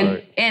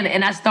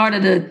 And I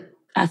started an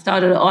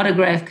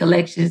autograph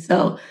collection,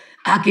 so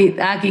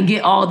I can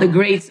get all the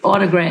greats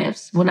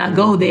autographs when I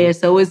go there.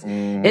 So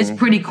it's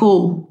pretty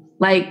cool.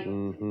 Like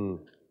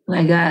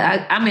I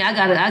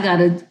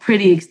got a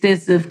pretty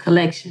extensive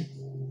collection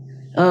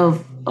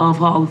of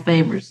Hall of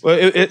Famers. Well,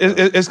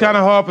 it's kind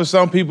of hard for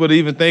some people to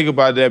even think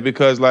about that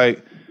because,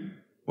 like,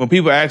 when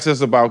people ask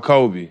us about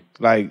Kobe,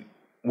 like,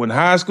 when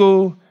high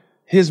school,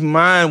 his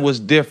mind was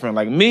different.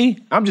 Like me,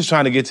 I'm just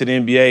trying to get to the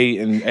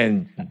NBA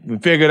and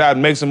figure it out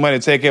and make some money,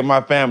 take care of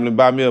my family, and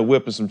buy me a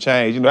whip and some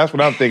change. You know, that's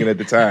what I'm thinking at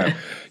the time.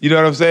 You know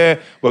what I'm saying?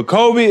 But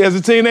Kobe, as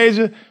a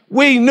teenager,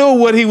 we knew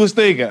what he was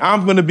thinking.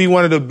 I'm going to be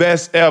one of the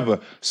best ever.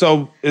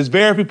 So it's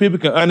very few people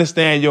can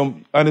understand your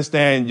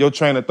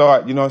train of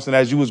thought. You know what I'm saying?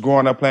 As you was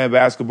growing up playing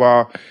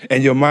basketball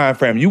and your mind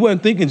frame, you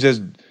wasn't thinking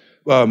just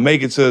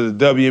make it to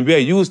the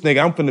WNBA. You was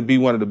thinking I'm going to be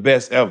one of the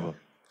best ever.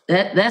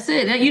 That's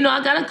it. You know,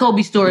 I got a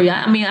Kobe story.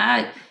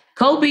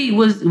 Kobe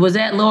was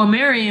at Lower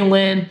Merion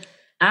when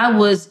I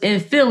was in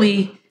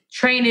Philly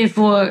training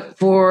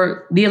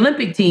for the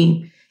Olympic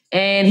team.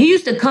 And he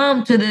used to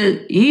come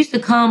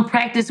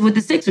practice with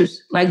the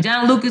Sixers. Like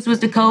John Lucas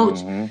was the coach.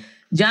 Mm-hmm.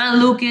 John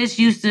Lucas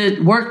used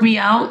to work me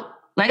out.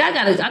 Like I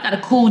got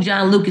a cool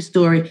John Lucas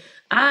story.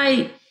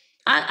 I've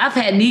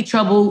had knee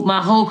trouble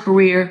my whole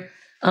career.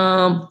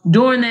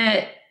 During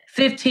that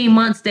 15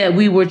 months that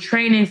we were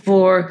training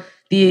for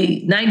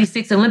the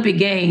 96 Olympic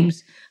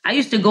Games, I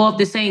used to go up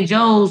to St.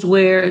 Joe's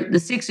where the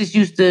Sixers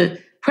used to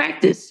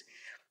practice.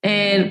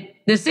 And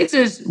the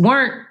Sixers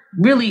weren't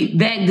really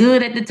that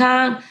good at the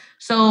time.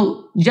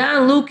 So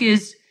John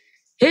Lucas,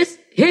 his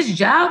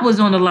job was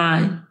on the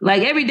line.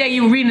 Like every day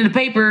you were reading the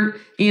paper,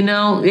 you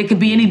know, it could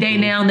be any day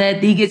now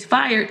that he gets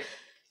fired.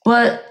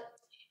 But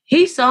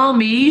he saw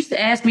me, he used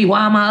to ask me,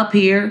 why am I up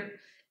here?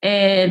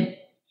 And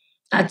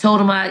I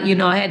told him I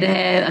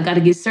got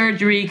to get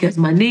surgery because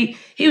my knee.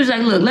 He was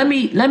like, look, let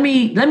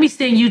me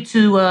send you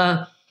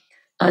to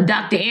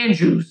Dr.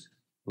 Andrews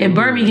in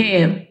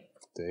Birmingham.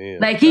 Damn.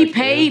 Like he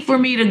paid for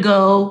me to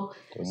go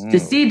to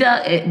see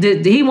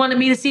he wanted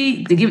me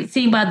to get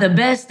seen by the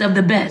best of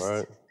the best.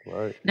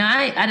 Right. Now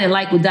I didn't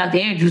like what Dr.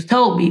 Andrews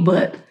told me,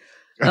 but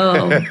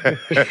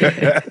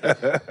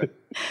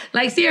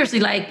like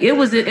seriously, like it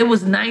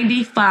was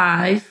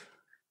 95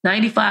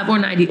 or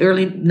 90,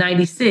 early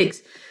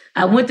 96.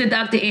 I went to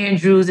Dr.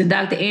 Andrews, and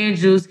Dr.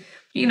 Andrews,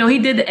 you know, he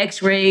did the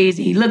x-rays.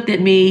 He looked at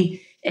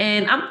me,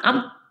 and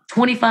I'm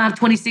 25,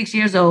 26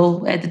 years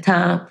old at the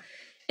time.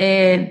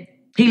 And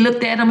he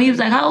looked at him. He was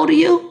like, how old are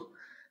you?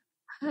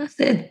 I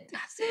said,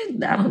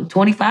 I'm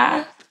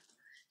 25.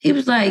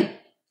 He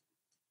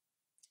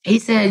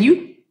said,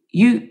 you,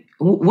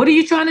 what are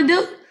you trying to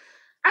do?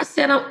 I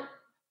said,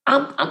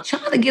 I'm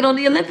trying to get on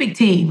the Olympic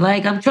team.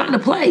 Like, I'm trying to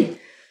play.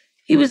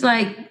 He was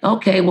like,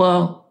 okay,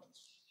 well,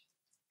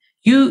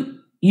 you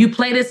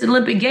play this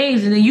Olympic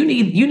Games, and then you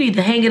need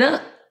to hang it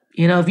up.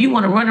 You know, if you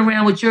want to run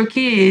around with your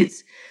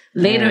kids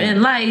later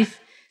in life,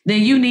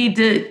 then you need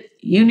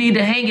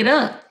to hang it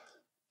up.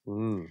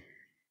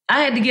 I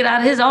had to get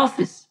out of his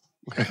office.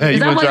 You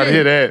weren't trying to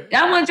hear that.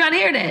 I wasn't trying to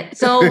hear that.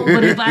 So,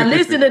 but if I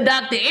listened to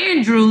Dr.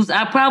 Andrews,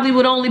 I probably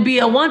would only be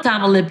a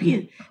one-time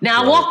Olympian.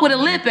 Now I walk with a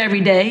limp every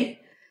day,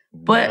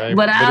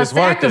 but I'll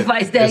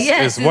sacrifice that.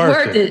 Yes, it's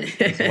worth it.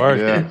 It's worth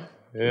it.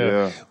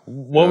 Yeah.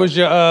 What was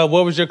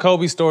your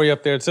Kobe story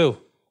up there too?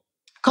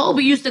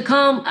 Kobe used to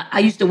come. I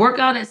used to work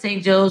out at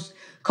St. Joe's.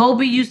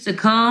 Kobe used to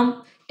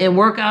come and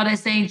work out at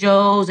St.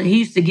 Joe's, and he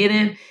used to get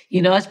in.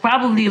 You know, it's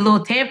probably a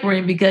little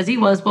tampering because he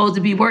wasn't supposed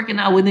to be working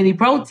out with any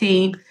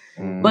protein,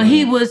 but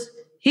he was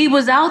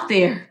out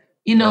there.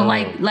 You know,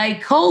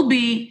 like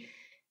Kobe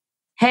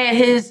had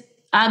his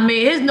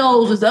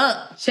nose was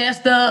up,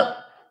 chest up,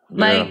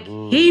 like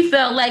he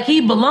felt like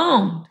he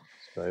belonged.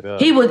 Straight up.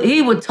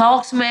 He would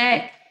talk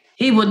smack.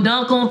 He would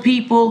dunk on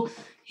people.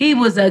 He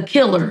was a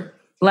killer.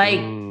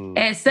 Like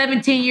at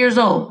 17 years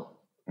old.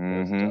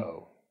 And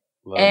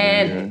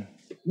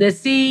to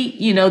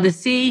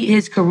see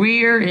his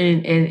career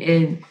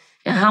and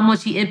how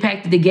much he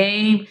impacted the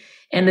game,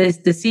 and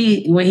to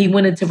see when he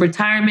went into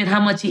retirement, how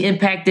much he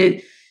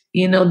impacted,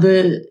 you know,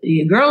 the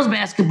girls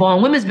basketball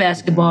and women's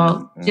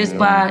basketball just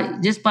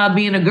by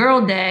being a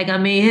girl dad. I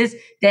mean, his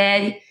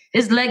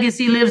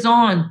legacy lives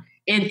on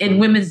in the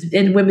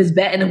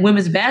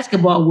women's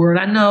basketball world.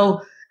 I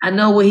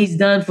know what he's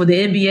done for the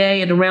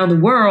NBA and around the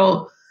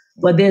world,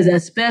 but there's a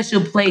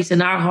special place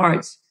in our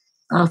hearts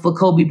for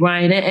Kobe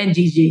Bryant and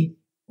Gigi.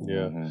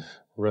 Yeah.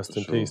 Rest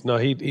in peace. No,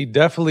 he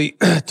definitely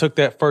took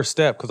that first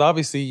step because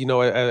obviously, you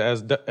know,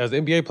 as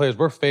NBA players,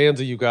 we're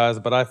fans of you guys,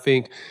 but I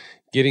think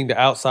getting the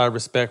outside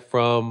respect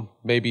from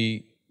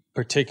maybe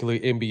particularly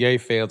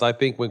NBA fans. I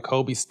think when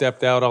Kobe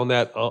stepped out on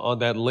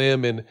that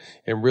limb and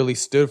really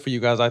stood for you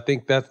guys, I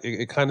think that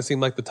it kind of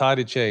seemed like the tide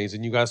had changed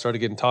and you guys started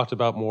getting talked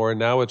about more, and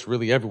now it's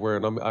really everywhere.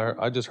 And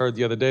I just heard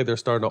the other day they're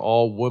starting an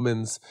all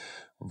women's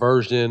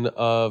version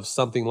of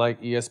something like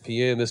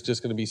ESPN that's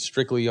just going to be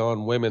strictly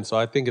on women. So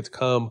I think it's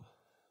come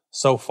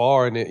so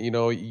far, and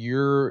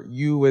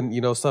you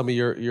and some of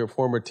your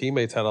former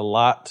teammates had a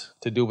lot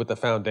to do with the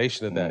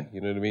foundation of that. You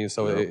know what I mean?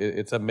 So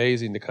it's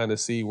amazing to kind of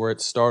see where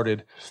it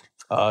started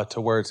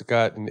to where it's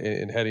got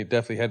and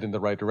definitely heading in the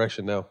right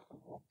direction now.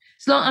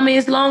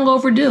 It's long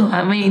overdue.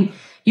 I mean,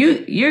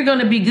 you're going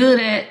to be good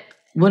at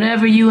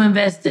whatever you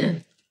invest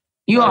in.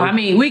 You are. I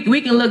mean,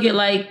 we can look at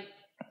like.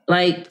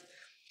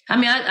 I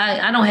mean,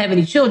 I don't have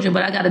any children,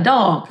 but I got a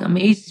dog. I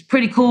mean, he's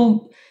pretty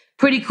cool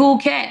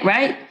cat,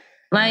 right?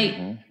 Like,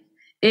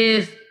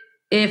 if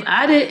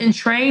I didn't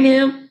train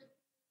him,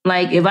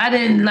 like if I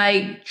didn't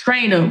like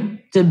train him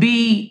to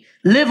be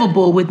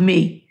livable with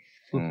me,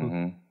 he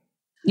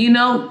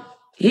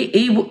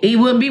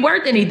wouldn't be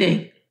worth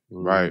anything.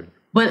 Right.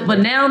 But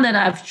now that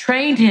I've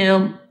trained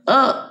him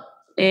up,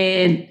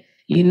 and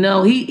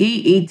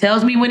he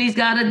tells me when he's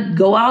got to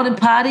go out and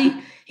potty.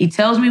 He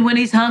tells me when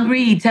he's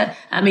hungry.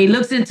 He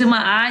looks into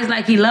my eyes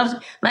like he loves me.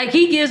 Like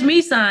he gives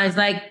me signs.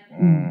 Like,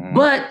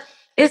 but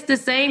it's the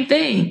same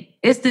thing.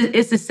 It's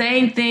the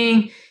same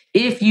thing.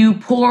 If you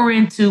pour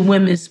into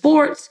women's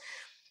sports,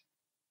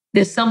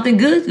 there's something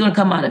good going to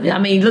come out of it. I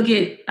mean,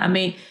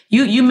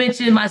 you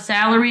mentioned my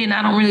salary, and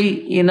I don't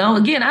really,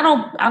 again, I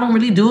don't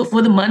really do it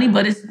for the money,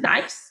 but it's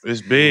nice.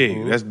 It's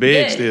big. That's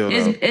big still.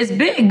 It's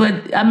big,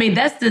 but I mean,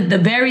 that's the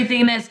very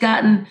thing that's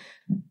gotten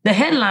the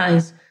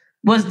headlines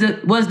was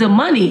the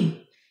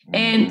money.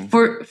 And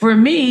for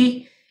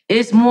me,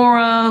 it's more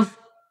of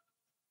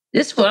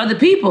it's for other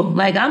people.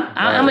 Like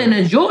I'm gonna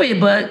enjoy it,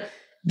 but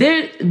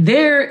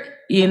they're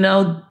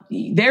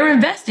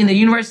investing. The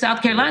University of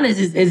South Carolina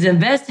is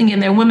investing in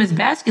their women's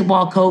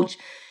basketball coach.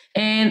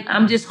 And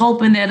I'm just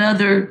hoping that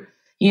other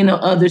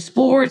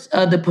sports,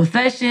 other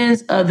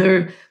professions,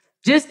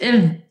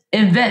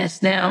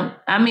 invest. Now,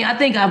 I mean, I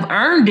think I've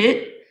earned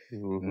it.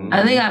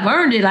 I think I've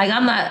earned it. Like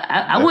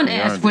I wouldn't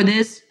ask for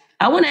this.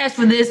 I wouldn't ask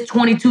for this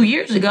 22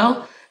 years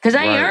ago because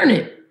I ain't earned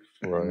it.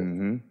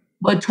 Right.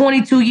 But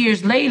 22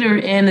 years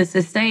later and a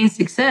sustained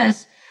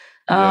success,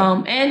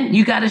 and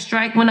you got to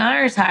strike when the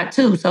iron's hot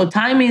too. So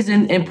timing is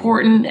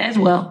important as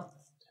well.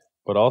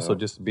 But also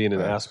just being an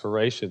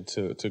aspiration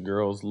to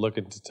girls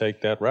looking to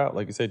take that route.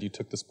 Like you said, you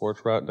took the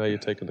sports route, now you're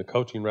taking the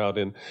coaching route.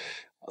 And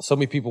so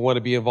many people want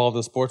to be involved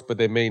in sports, but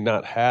they may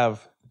not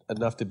have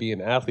enough to be an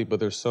athlete, but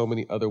there's so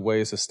many other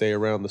ways to stay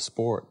around the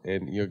sport.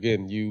 And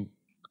you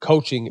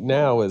coaching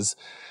now is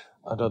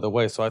another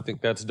way. So I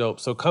think that's dope.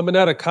 So coming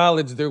out of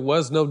college, there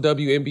was no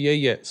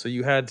WNBA yet. So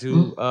you had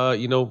to,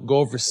 go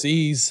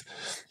overseas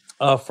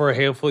for a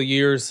handful of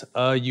years.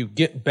 You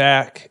get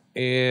back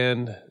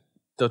and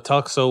the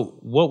talk. So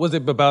what was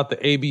it about the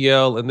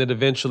ABL and then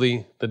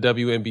eventually the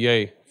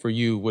WNBA for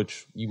you,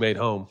 which you made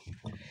home?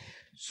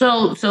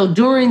 So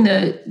during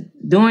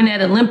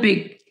that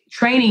Olympic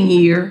training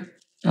year,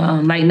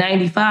 like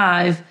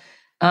 95,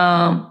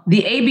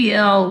 the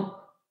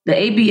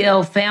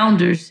ABL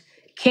founders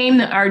came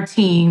to our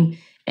team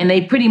and they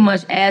pretty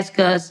much asked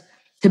us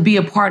to be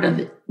a part of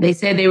it. They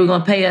said they were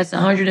going to pay us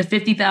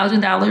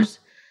 $150,000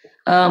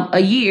 a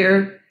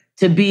year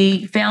to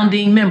be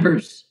founding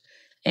members.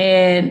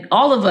 And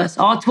all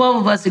 12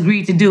 of us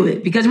agreed to do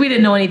it because we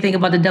didn't know anything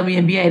about the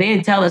WNBA. They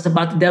didn't tell us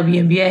about the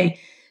WNBA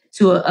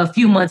to a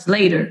few months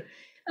later.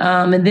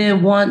 And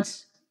then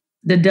once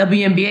the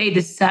WNBA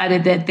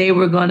decided that they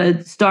were going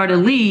to start a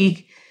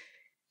league,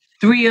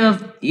 three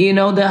of,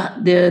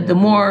 the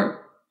more,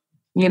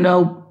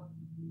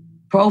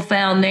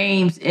 profound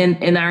names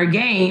in our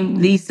game,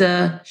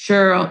 Lisa,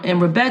 Cheryl,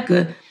 and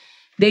Rebecca,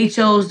 they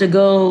chose to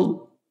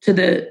go to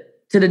the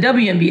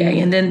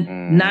WNBA. And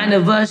then 9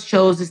 of us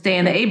chose to stay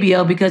in the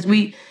ABL because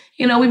we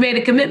made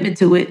a commitment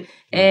to it.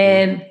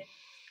 And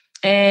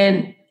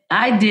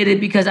I did it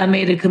because I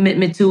made a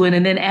commitment to it.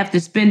 And then after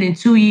spending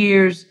 2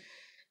 years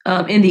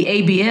in the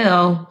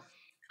ABL,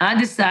 I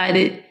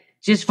decided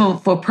just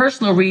for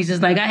personal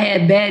reasons, like I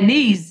had bad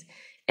knees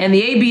and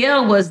the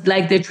ABL was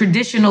like the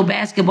traditional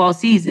basketball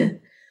season.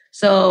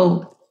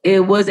 So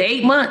it was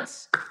 8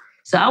 months.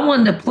 So I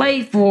wanted to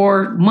play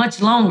for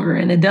much longer.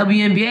 And the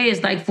WNBA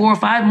is like 4 or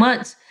 5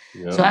 months.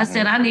 Yep. So I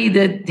said, I need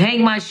to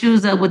hang my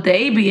shoes up with the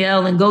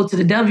ABL and go to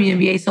the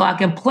WNBA so I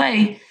can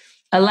play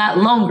a lot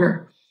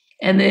longer.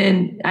 And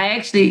then I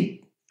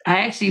actually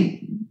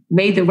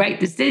made the right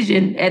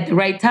decision at the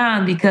right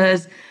time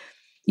because,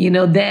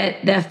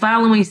 that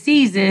following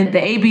season, the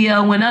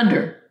ABL went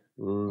under.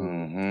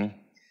 Mm-hmm.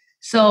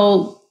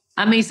 So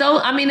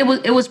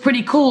it was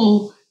pretty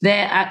cool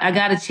that I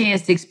got a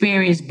chance to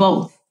experience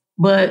both.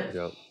 But,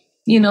 the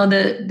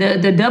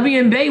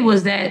WNBA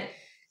was that,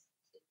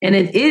 and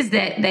it is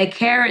that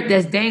carrot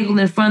that's dangled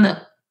in front of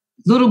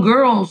little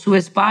girls who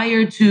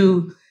aspire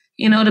to,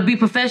 to be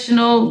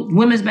professional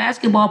women's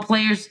basketball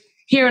players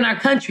here in our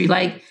country.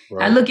 Like,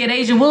 right. I look at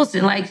Asia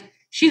Wilson, like,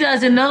 she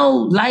doesn't know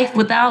life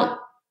without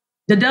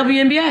the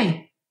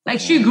WNBA. Like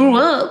she grew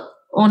up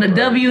on the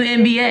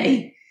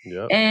WNBA.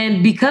 Yep.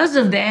 And because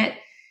of that,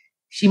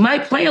 she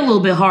might play a little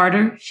bit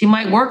harder. She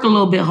might work a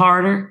little bit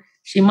harder.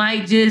 She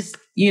might just,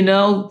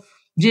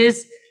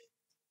 just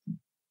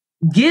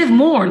give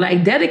more,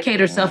 like dedicate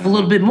herself a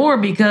little bit more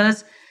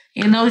because,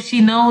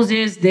 she knows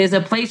there's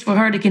a place for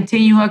her to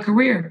continue her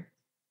career.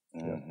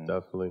 Yeah,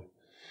 definitely.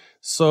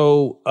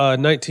 So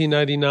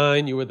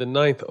 1999, you were the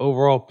 9th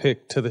overall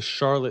pick to the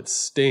Charlotte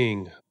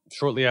Sting.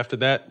 Shortly after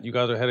that, you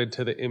guys are headed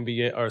to the the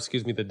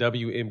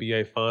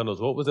WNBA finals.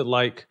 What was it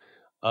like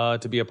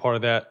to be a part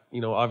of that?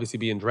 Obviously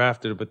being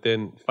drafted, but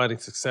then finding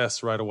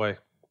success right away.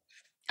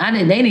 They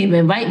didn't even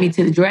invite me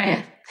to the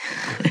draft.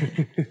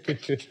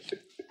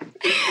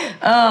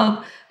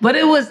 But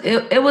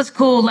it was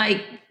cool,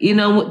 like,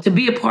 to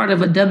be a part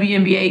of a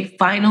WNBA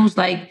finals,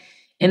 like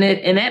in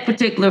that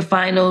particular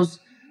finals,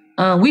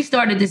 we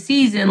started the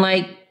season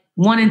like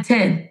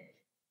 1-10.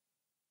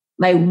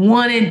 Like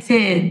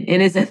 1-10,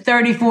 and it's a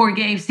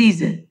 34-game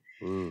season.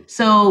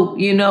 So,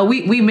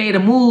 we made a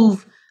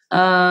move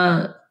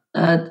to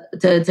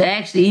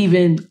actually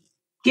even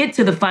get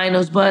to the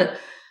finals, but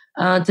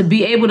to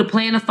be able to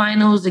play in the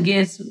finals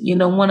against,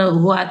 one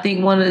of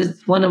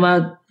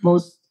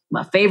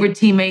my favorite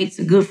teammates,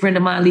 a good friend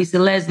of mine, Lisa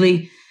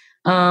Leslie,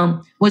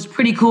 was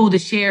pretty cool to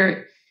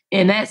share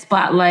in that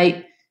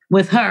spotlight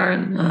with her.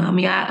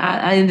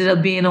 I ended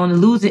up being on the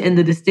losing end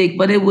of the stick,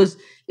 but it was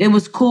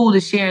cool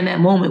to share in that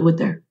moment with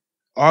her.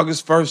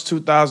 August 1st,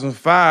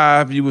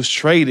 2005, you was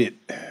traded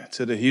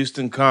to the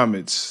Houston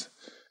Comets,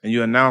 and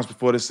you announced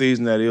before the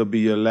season that it'll be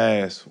your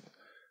last.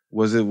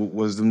 Was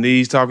the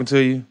knees talking to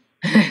you?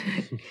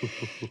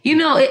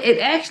 It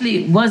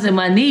actually wasn't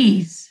my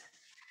knees.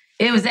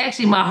 It was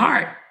actually my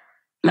heart.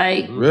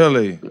 Like,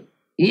 really?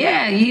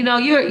 Yeah,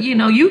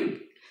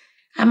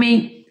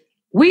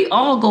 we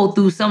all go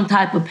through some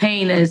type of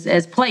pain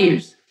as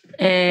players.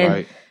 And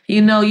right.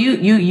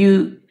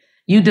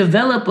 You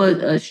develop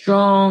a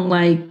strong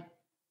like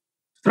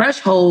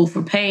threshold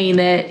for pain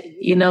that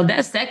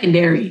that's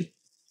secondary.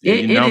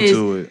 You're numb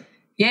to it.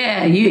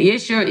 Yeah,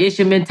 it's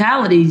your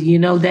mentality,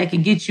 that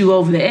can get you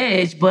over the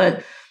edge.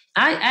 But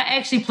I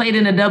actually played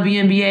in the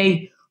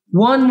WNBA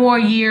one more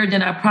year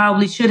than I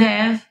probably should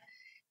have,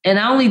 and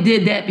I only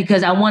did that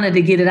because I wanted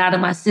to get it out of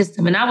my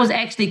system. And I was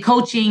actually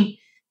coaching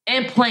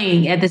and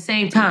playing at the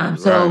same time,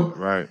 so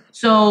right.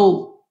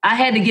 So I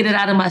had to get it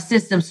out of my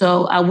system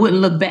so I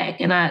wouldn't look back,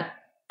 and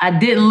I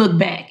didn't look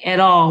back at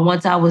all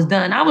once I was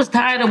done. I was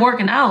tired of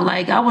working out.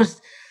 Like I was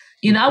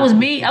mean.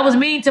 I was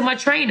mean to my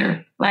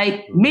trainer,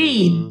 like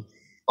mean,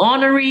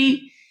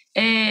 ornery,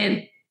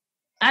 and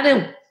I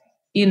didn't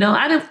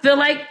feel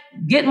like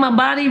getting my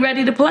body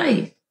ready to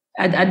play.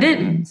 I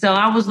didn't. So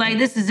I was like,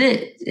 this is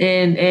it.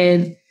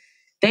 And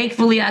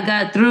thankfully I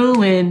got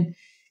through and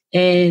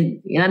I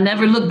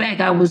never looked back.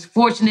 I was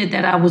fortunate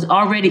that I was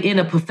already in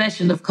a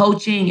profession of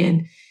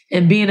coaching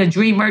and being a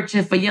dream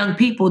merchant for young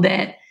people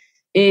that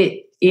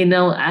I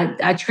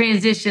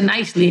transitioned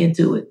nicely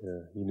into it. Yeah,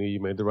 you knew you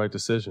made the right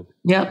decision.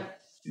 Yep.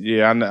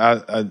 Yeah,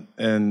 I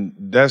and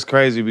that's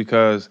crazy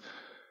because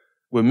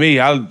with me,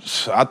 I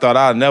thought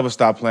I'd never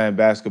stop playing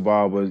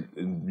basketball, but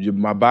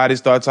my body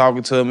started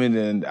talking to me,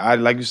 and I,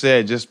 like you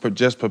said, just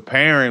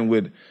preparing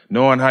with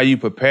knowing how you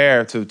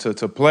prepare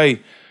to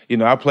play.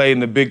 I played in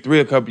the Big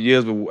Three a couple of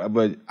years,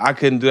 but I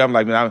couldn't do that. I'm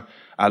like, man,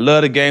 I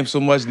love the game so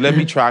much. Let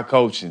me try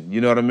coaching. You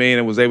know what I mean?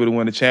 And was able to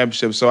win the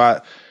championship.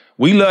 So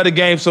we love the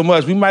game so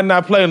much. We might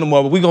not play no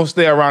more, but we're gonna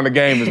stay around the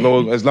game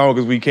as long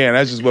as we can.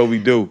 That's just what we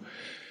do.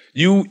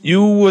 You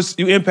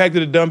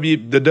impacted the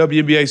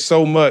WNBA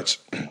so much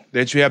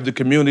that you have the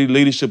Community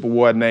Leadership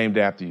Award named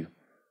after you.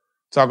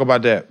 Talk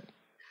about that.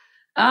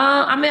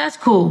 That's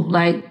cool.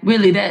 Like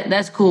really,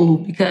 that's cool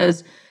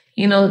because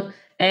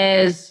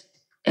as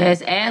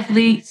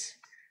athletes,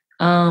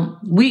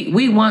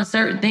 we want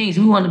certain things.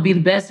 We want to be the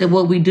best at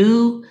what we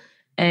do,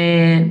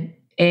 and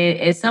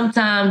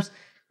sometimes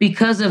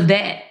because of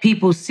that,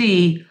 people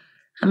see.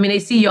 They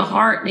see your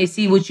heart. They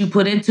see what you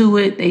put into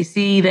it. They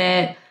see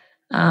that.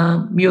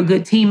 You're a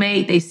good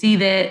teammate. They see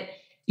that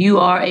you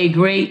are a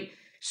great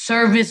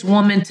service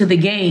woman to the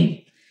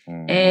game.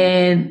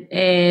 And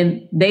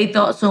they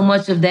thought so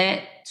much of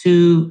that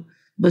to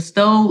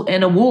bestow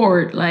an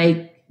award.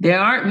 Like there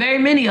aren't very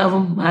many of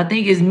them. I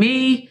think it's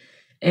me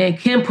and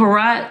Kim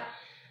Peratt.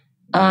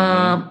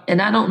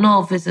 And I don't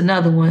know if it's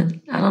another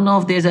one. I don't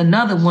know if there's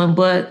another one,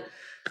 but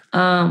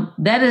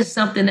that is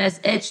something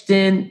that's etched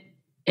in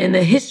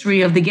the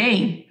history of the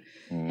game.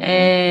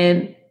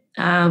 And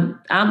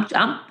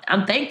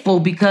I'm thankful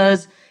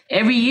because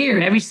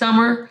every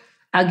summer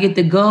I get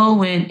to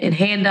go and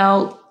hand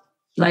out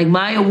like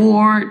my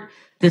award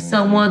to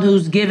someone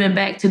who's giving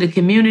back to the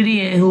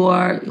community and who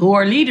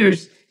are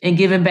leaders in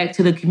giving back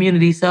to the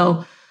community.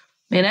 So,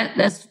 man,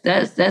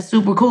 that's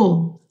super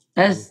cool.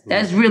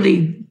 That's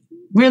really,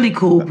 really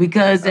cool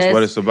because that's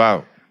what it's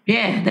about.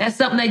 Yeah, that's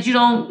something that you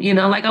don't,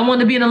 like I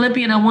wanted to be an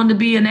Olympian, I wanted to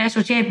be a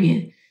national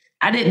champion.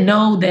 I didn't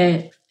know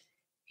that,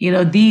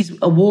 these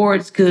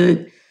awards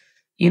could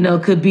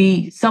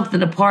be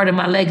something a part of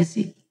my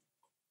legacy.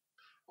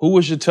 Who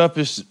was your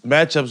toughest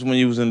matchups when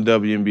you was in the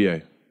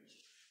WNBA?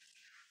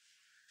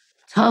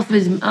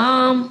 Toughest,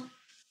 I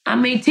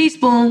mean,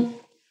 Teaspoon.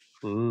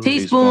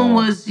 Teaspoon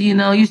was,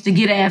 used to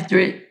get after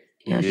it.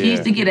 She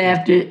used to get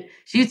after it.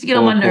 She used to get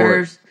on my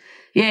nerves.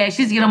 Yeah,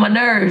 she used to get on my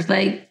nerves.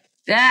 Like,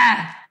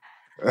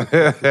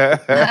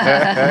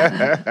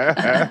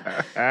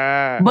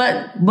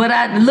 but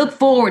I look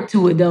forward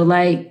to it though.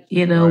 Like,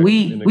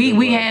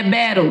 we had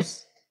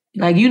battles.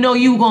 Like, you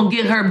were gonna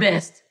get her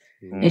best.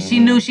 And she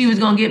knew she was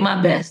gonna get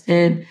my best.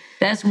 And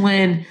that's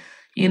when,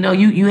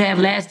 you have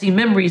lasting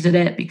memories of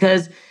that,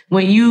 because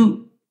when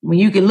you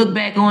can look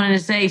back on it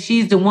and say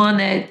she's the one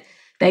that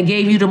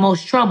gave you the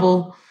most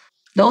trouble,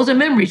 those are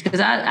memories. Because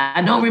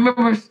I don't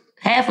remember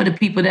half of the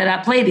people that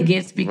I played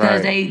against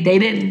because they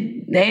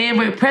didn't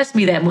impress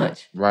me that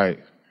much. Right.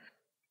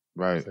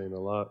 Saying a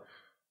lot.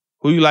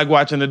 Who you like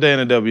watching today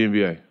in the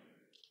WNBA?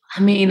 I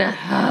mean,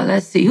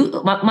 let's see.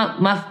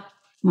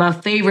 My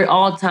favorite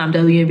all-time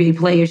WNBA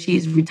player,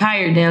 she's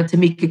retired now,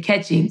 Tamika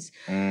Catchings.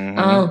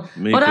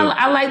 But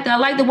I like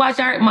to watch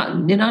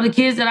the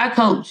kids that I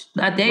coach.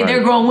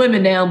 They're grown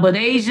women now, but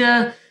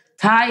Asia,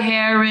 Ty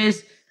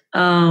Harris,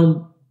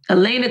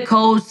 Elena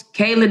Coates,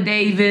 Kayla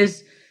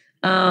Davis,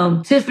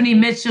 Tiffany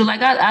Mitchell.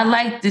 Like, I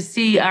like to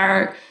see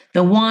the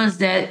ones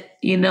that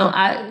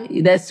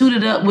that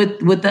suited up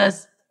with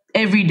us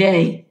every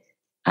day.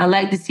 I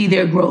like to see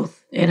their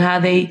growth and how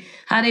they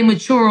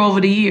mature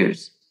over the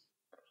years.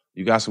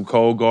 You got some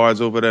cold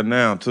guards over there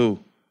now too.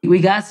 We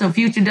got some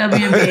future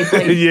WNBA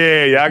players.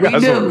 Yeah, I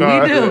got some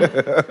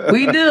guards.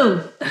 We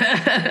do.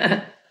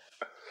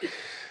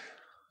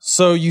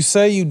 So you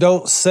say you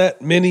don't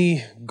set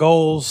many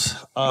goals.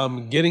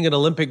 Getting an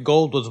Olympic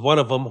gold was one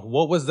of them.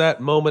 What was that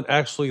moment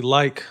actually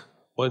like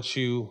once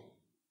you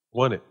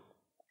won it?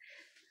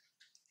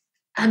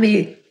 I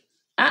mean,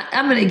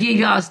 I'm gonna give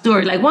y'all a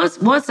story. Like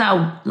once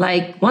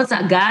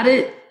I got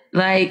it,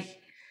 like,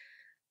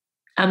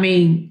 I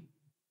mean,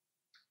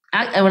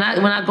 when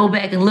I go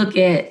back and look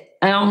at,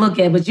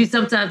 but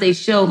sometimes they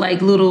show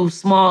like little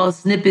small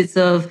snippets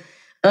of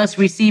us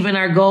receiving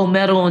our gold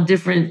medal on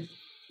different,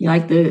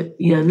 like the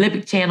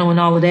Olympic channel and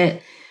all of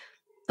that.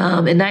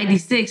 In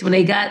 '96, when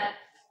they got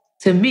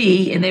to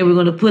me and they were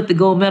going to put the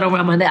gold medal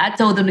around my neck, I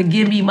told them to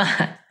give me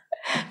mine.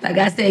 Like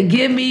I said,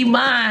 give me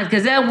mine,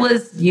 because that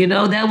was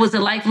a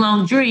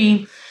lifelong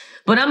dream.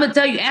 But I'm gonna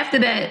tell you, after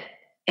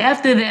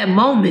that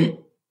moment,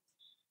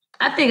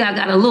 I think I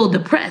got a little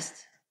depressed.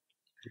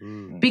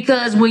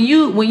 Because when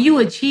you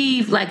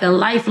achieve like a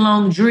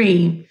lifelong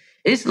dream,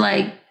 it's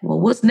like, well,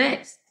 what's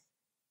next?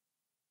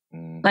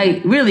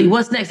 Like, really,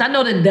 what's next? I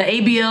know that the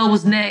ABL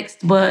was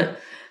next, but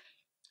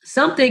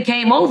something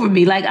came over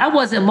me. Like, I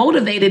wasn't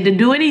motivated to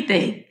do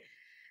anything.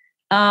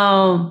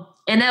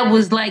 And that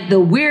was like the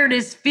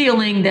weirdest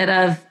feeling that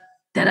I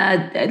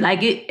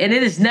like it, and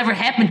it has never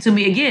happened to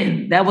me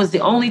again. That was the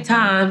only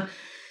time.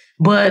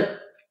 But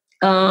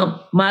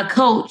my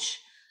coach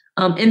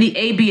in the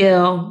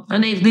ABL, her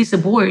name's Lisa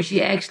Boyer.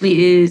 She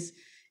actually is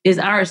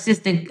our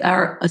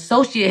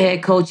associate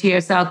head coach here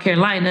in South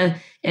Carolina,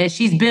 and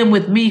she's been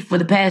with me for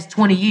the past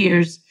 20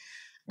 years.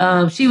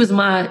 She was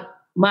my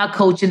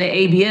coach in the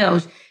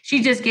ABL.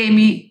 She just gave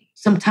me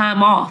some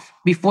time off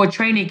before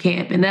training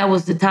camp, and that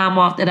was the time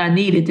off that I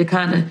needed to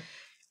kind of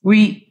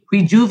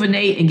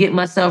rejuvenate and get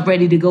myself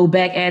ready to go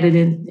back at it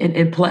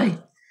and play.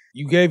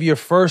 You gave your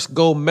first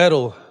gold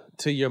medal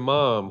to your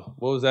mom.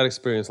 What was that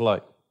experience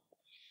like?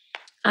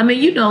 I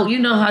mean, you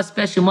know how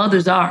special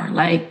mothers are.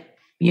 Like,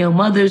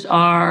 mothers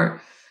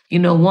are,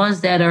 ones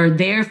that are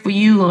there for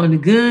you on the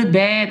good,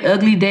 bad,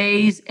 ugly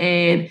days.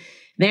 And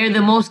they're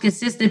the most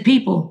consistent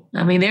people.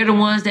 I mean, they're the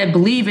ones that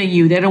believe in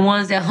you. They're the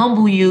ones that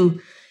humble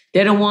you.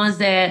 They're the ones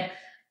that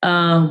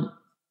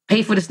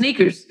pay for the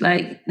sneakers,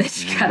 like,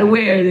 that you gotta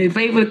wear. They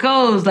pay for the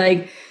clothes.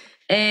 Like,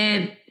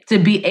 and to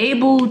be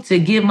able to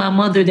give my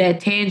mother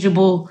that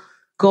tangible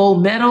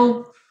gold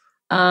medal,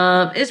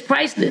 it's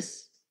priceless.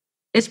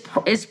 It's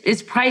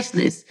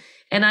priceless.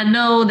 And I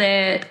know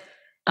that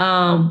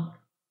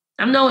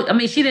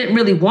she didn't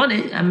really want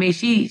it. I mean,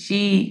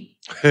 she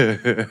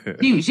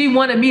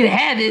wanted me to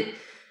have it,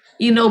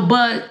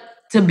 but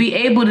to be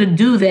able to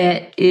do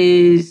that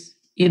is,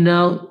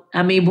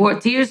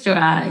 brought tears to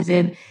her eyes.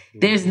 And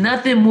there's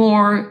nothing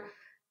more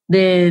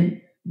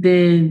than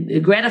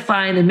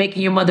gratifying than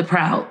making your mother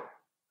proud.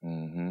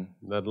 Mm-hmm.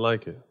 Nothing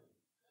like it.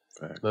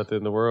 Fact. Nothing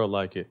in the world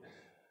like it.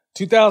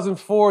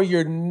 2004,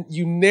 you're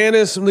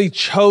unanimously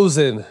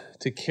chosen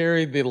to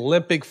carry the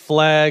Olympic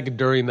flag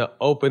during the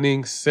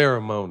opening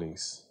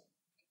ceremonies.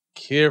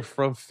 Kid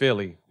from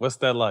Philly. What's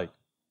that like?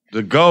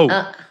 The GOAT.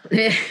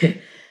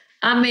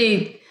 I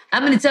mean,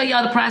 I'm going to tell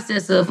y'all the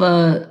process of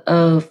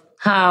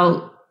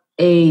how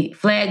a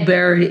flag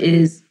bearer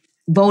is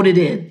voted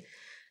in.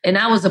 And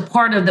I was a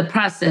part of the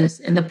process.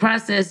 And the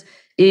process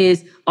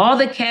is all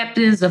the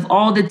captains of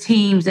all the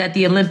teams at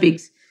the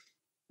Olympics,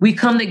 we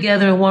come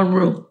together in one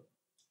room.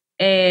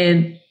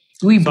 And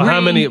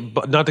how many,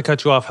 not to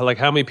cut you off, like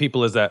how many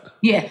people is that?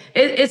 Yeah,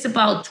 it's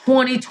about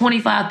 20,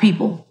 25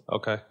 people.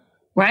 Okay.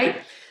 Right?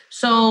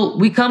 So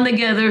we come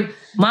together.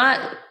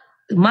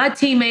 my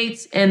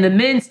teammates and the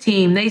men's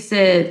team, they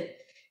said,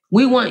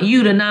 we want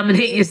you to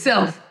nominate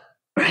yourself,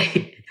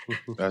 right?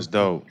 That's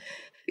dope.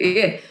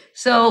 Yeah.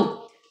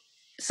 So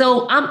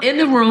I'm in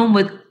the room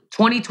with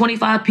 20,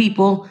 25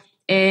 people,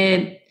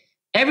 and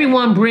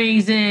everyone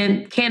brings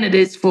in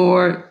candidates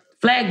for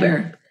flag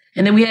bearer.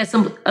 And then we had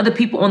some other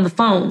people on the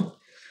phone.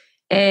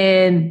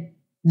 And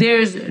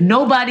there's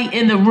nobody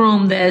in the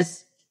room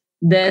that's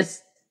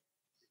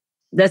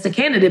a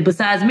candidate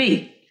besides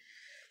me.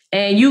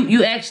 And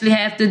you actually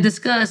have to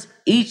discuss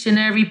each and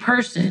every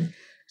person.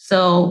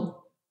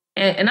 So,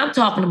 and I'm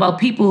talking about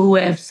people who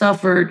have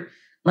suffered,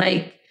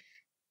 like,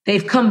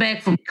 they've come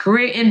back from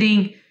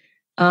career-ending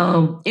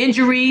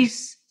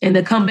injuries, and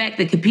they come back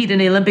to compete in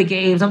the Olympic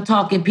Games. I'm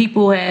talking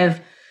people who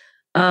have,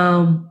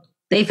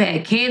 they've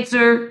had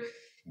cancer,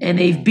 and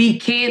they've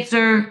beat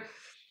cancer,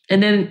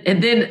 and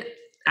then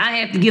I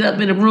have to get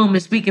up in the room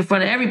and speak in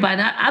front of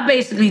everybody. I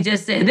basically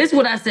just said, this is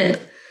what I said.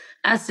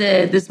 I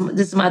said, this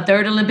is my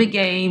third Olympic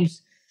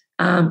Games.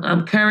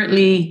 I'm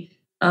currently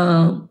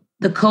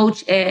the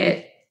coach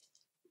at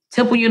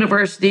Temple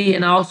University,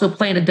 and I also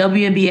play in the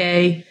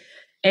WNBA.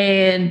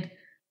 And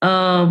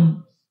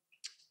I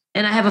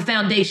have a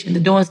foundation, the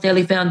Dawn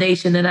Staley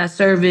Foundation, and I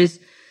service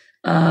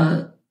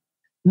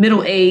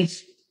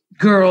middle-aged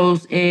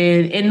girls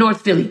in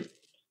North Philly.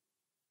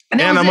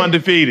 And I'm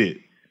undefeated.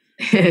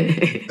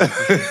 and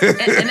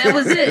that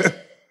was it,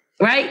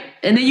 right?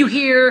 And then you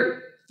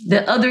hear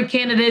the other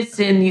candidates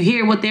and you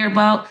hear what they're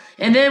about.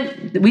 And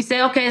then we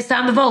say, okay, it's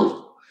time to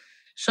vote.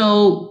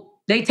 So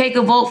they take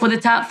a vote for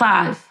the top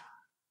 5.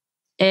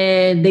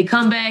 And they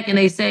come back and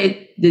they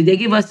say, they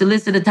give us the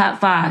list of the top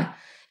 5.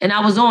 And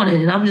I was on it.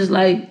 And I'm just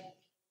like,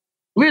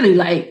 really,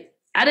 like,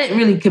 I didn't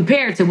really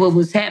compare to what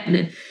was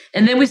happening.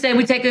 And then we say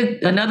we take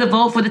another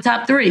vote for the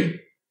top 3.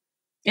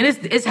 And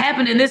it's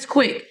happening this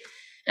quick.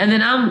 And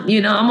then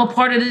I'm a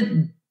part of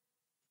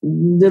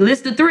the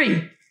list of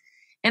 3.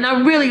 And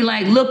I'm really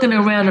like looking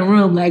around the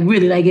room, like,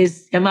 really, like,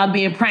 am I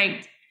being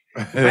pranked?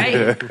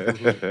 Right?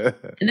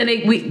 And then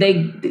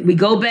we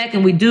go back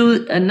and we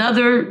do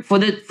another for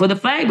the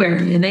flag bearer,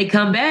 and they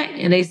come back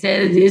and they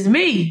said it's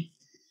me.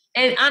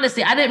 And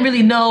honestly, I didn't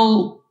really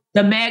know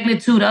the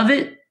magnitude of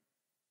it.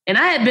 And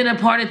I had been a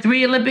part of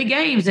 3 Olympic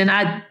Games,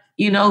 and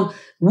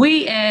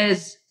we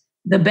as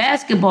the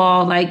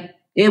basketball, like,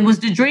 it was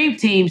the dream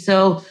team.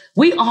 So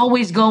we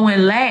always go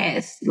in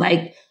last.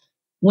 Like,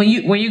 when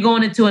you're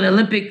going into an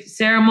Olympic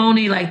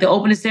ceremony, like the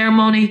opening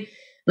ceremony,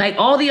 like,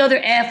 all the other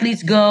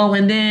athletes go,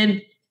 and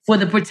then for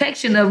the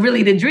protection of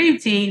really the dream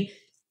team,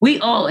 we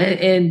go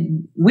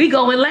in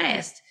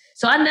last.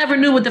 So I never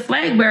knew what the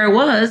flag bearer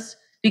was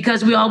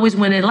because we always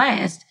went in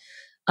last.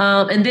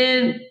 And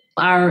then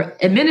our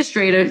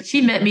administrator,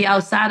 she met me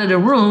outside of the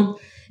room,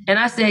 and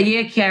I said,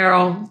 yeah,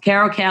 Carol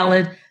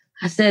Callan.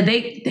 I said,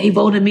 they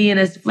voted me in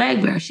as the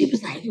flag bearer. She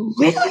was like,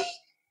 really?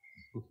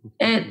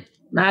 And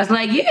I was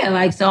like, yeah.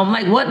 Like, so I'm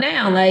like, what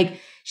now?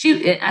 Like,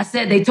 I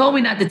said, they told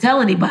me not to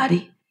tell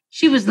anybody.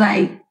 She was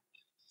like,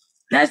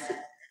 let's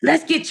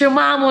get your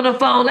mom on the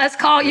phone. Let's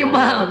call your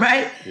mom,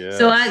 right? Yeah.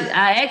 So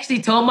I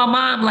actually told my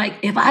mom, like,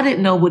 if I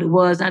didn't know what it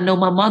was, I know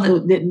my mother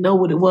didn't know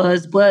what it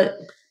was, but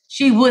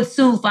she would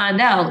soon find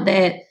out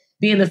that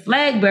being the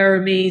flag bearer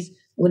means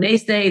when they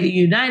say the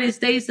United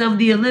States of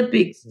the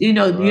Olympics, the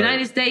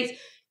United States,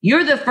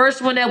 you're the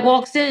first one that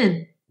walks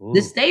in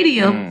the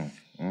stadium.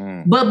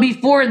 But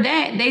before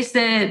that, they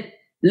said,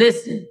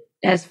 listen,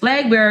 as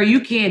flag bearer,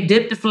 you can't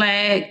dip the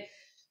flag.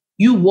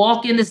 You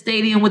walk in the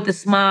stadium with a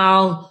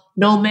smile,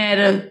 no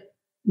matter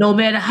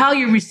how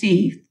you're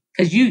received.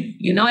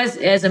 Because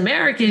as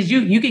Americans,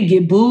 you can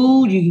get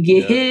booed, you can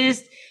get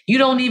hissed. You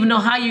don't even know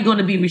how you're going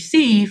to be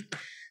received.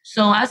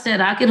 So I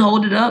said, I can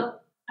hold it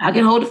up. I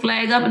can hold the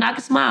flag up and I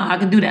can smile. I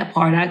can do that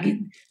part. I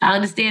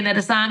understand that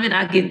assignment.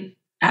 I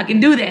can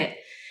do that.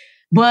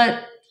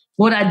 But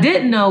what I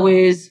didn't know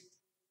is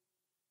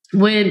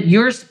when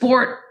your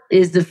sport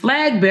is the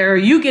flag bearer,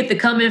 you get to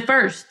come in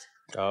first.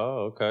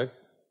 Oh, okay.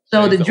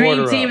 So the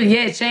dream team,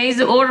 changed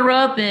the order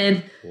up,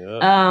 and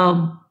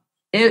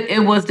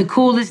it was the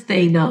coolest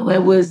thing, though.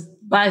 It was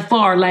by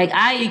far, like,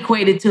 I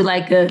equated to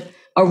like a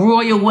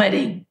royal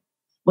wedding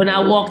when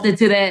I walked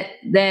into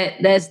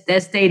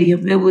that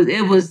stadium.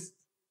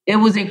 It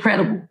was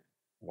incredible.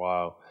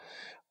 Wow.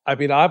 I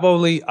mean,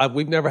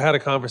 we've never had a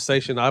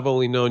conversation. I've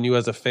only known you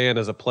as a fan,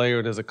 as a player,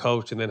 and as a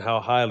coach, and then how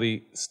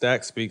highly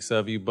Stack speaks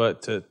of you.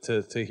 But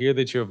to hear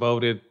that you're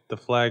voted the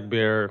flag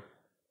bearer,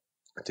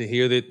 to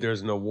hear that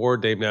there's an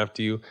award named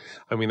after you,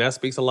 I mean, that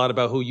speaks a lot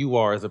about who you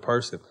are as a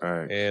person.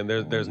 Right. And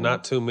there's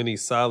not too many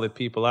solid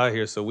people out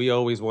here, so we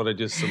always want to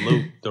just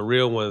salute the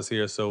real ones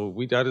here. So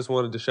I just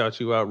wanted to shout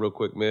you out real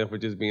quick, man, for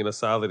just being a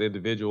solid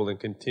individual and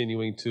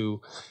continuing to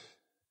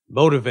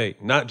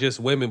motivate not just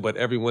women, but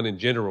everyone in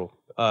general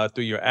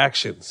through your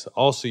actions,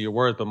 also your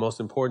words, but most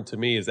important to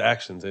me is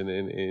actions,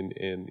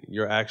 and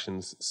your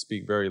actions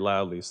speak very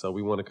loudly. So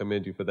we want to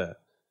commend you for that.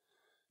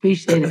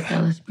 Appreciate it,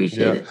 fellas.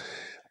 Appreciate it.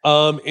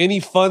 Any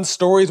fun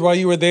stories while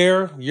you were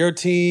there? Your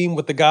team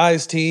with the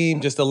guys'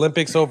 team, just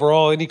Olympics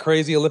overall? Any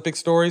crazy Olympic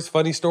stories?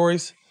 Funny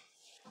stories?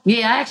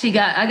 Yeah,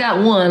 I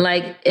got one,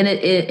 like, and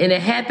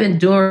it happened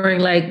during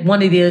like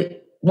one of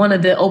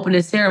the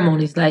opening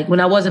ceremonies, like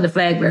when I wasn't a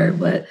flag bearer.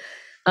 But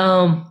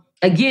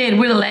again,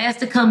 we're the last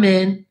to come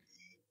in,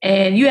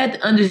 and you have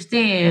to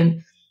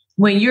understand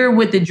when you're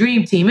with the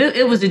dream team.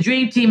 It was the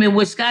dream team in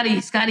which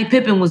Scottie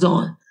Pippen was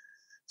on.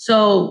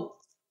 So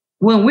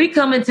when we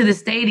come into the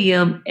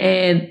stadium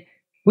and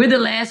we're the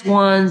last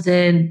ones,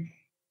 and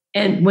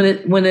when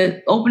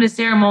the opening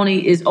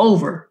ceremony is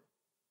over,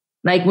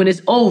 like when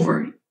it's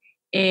over,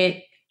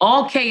 and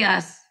all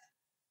chaos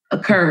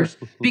occurs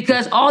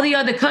because all the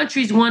other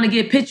countries want to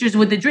get pictures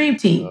with the dream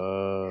team,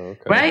 Okay.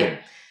 right?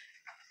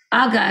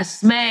 I got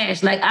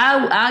smashed. Like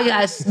I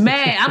got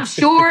smashed. I'm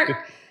short.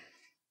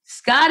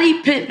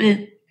 Scottie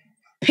Pippen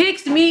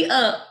picks me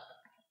up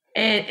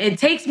and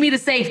takes me to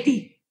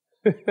safety.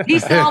 He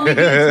saw me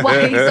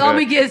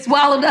get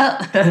swallowed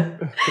up.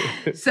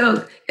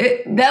 So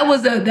that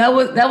was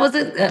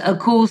a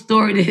cool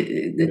story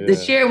to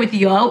share with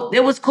you all.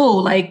 It was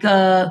cool. Like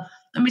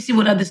let me see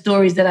what other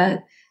stories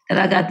that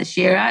I got to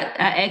share. I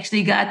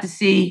actually got to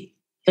see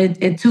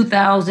in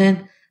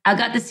 2000. I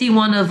got to see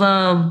one of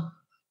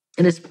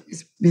and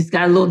it's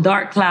got a little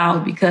dark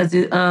cloud because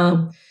it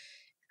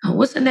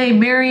what's her name?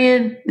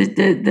 Marion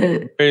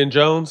Marion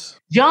Jones.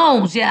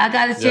 Jones. Yeah, I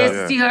got a chance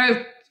to see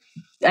her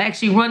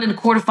actually run in the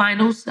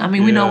quarterfinals. I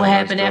mean, we know what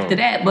happened after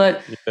that,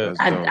 but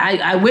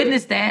I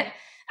witnessed that.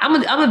 I'm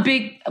a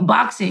big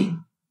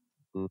boxing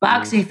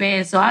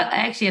fan. So I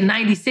actually in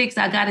 '96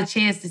 I got a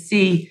chance to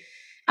see.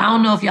 I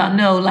don't know if y'all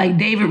know, like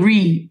David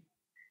Reed.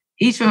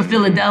 He's from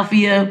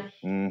Philadelphia.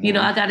 You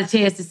know, I got a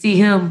chance to see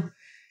him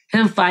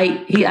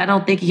fight. I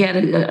don't think he had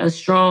a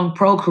strong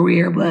pro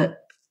career, but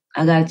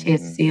I got a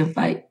chance to see him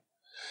fight.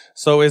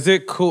 So is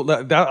it cool?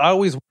 I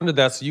always wondered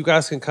that. So you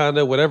guys can kind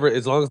of, whatever,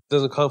 as long as it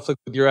doesn't conflict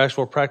with your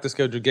actual practice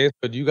schedule games,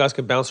 but you guys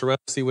can bounce around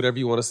and see whatever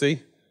you want to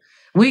see?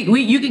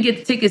 You can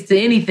get tickets to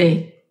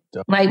anything.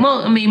 Yeah. Like,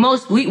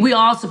 we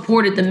all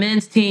supported the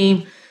men's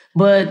team,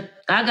 but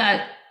I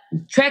got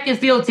track and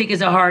field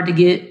tickets are hard to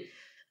get.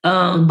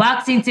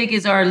 Boxing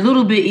tickets are a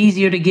little bit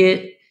easier to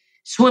get.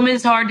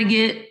 Swimming's hard to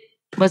get,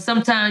 but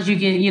sometimes you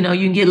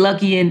can get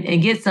lucky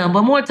and get some.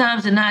 But more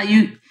times than not,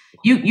 you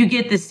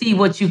get to see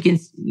what you can,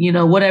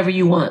 whatever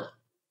you want,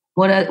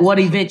 what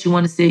event you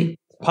want to see.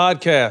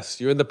 Podcast.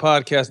 You're in the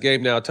podcast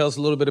game now. Tell us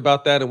a little bit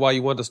about that and why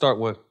you wanted to start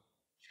one.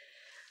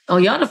 Oh,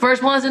 y'all the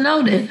first ones to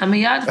know this. I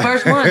mean, y'all the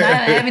first ones. I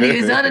haven't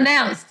even, it's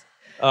unannounced.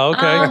 Oh,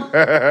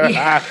 okay.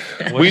 Yeah.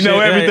 We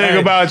know everything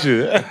about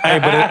you. Hey,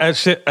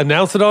 but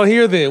announce it on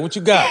here then. What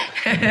you got?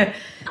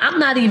 I'm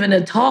not even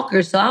a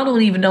talker, so I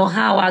don't even know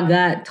how I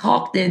got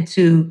talked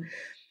into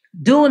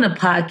doing a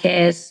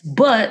podcast,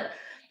 but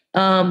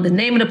the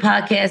name of the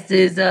podcast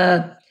is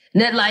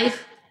Net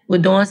Life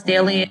with Dawn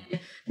Staley. And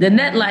the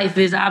Net Life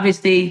is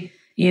obviously,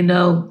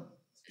 the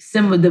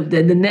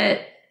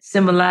net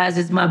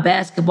symbolizes my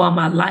basketball,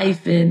 my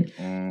life, and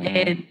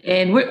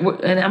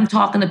I'm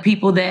talking to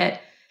people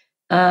that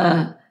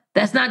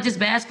that's not just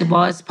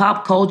basketball; it's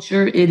pop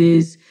culture. It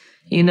is,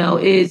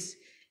 is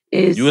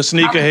you a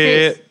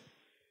sneakerhead?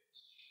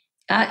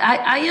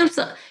 I am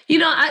so.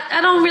 I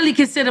don't really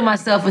consider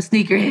myself a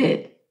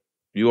sneakerhead.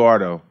 You are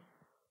though.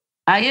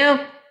 I am?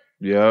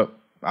 Yep.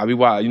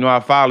 I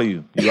follow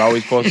you. You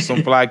always post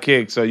some fly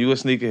kicks, so you a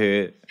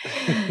sneakerhead.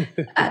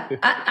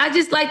 I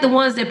just like the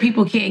ones that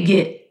people can't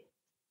get.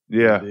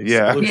 Yeah. I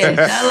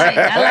like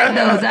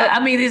those. I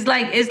mean, it's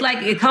like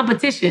a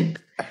competition.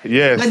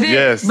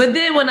 Yes, But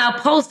then when I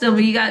post them,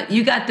 you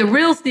got the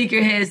real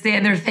sneakerheads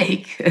saying they're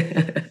fake.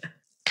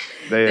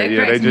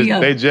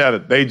 They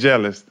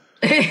jealous.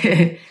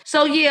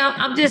 So yeah,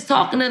 I'm just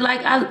talking to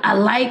I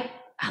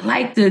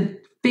like to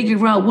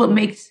figure out what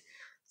makes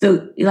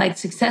the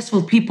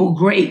successful people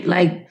great.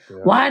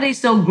 Why are they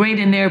so great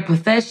in their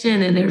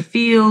profession and their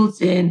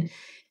fields? And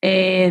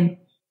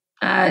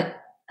I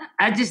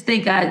just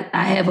think I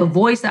have a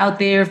voice out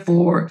there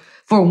for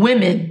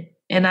women,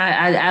 and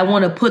I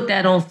want to put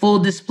that on full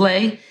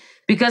display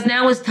because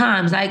now it's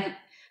times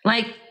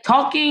like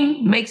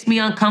talking makes me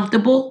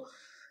uncomfortable,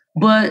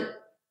 but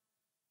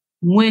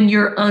when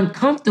you're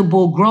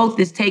uncomfortable, growth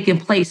is taking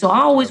place. So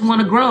I always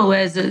want to grow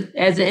as an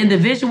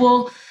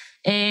individual.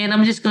 And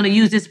I'm just going to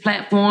use this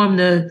platform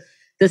to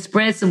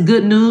spread some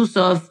good news.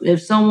 So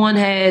if someone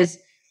has,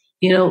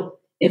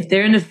 if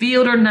they're in the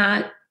field or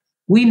not,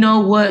 we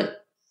know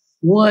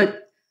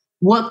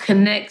what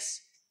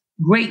connects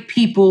great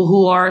people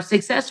who are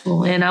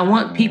successful. And I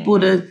want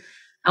people to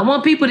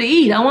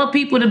eat. I want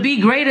people to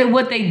be great at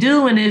what they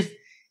do. And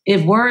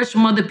if words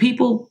from other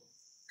people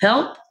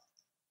help,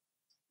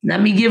 let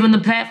me give them the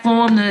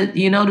platform to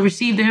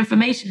receive the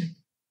information.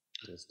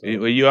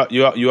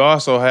 You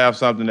also have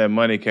something that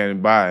money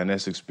can't buy, and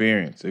that's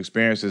experience.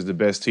 Experience is the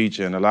best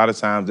teacher, and a lot of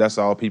times that's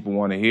all people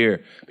want to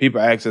hear. People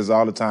ask us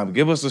all the time,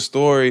 give us a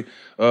story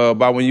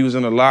about when you was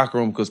in the locker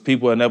room, because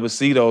people will never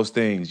see those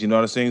things. You know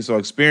what I'm saying? So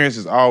experience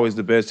is always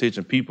the best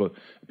teacher. People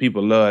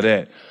love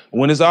that.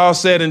 When it's all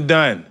said and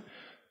done,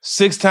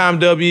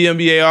 6-time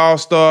WNBA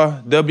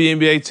All-Star,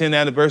 WNBA 10th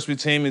anniversary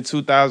team in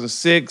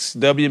 2006,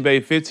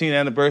 WNBA 15th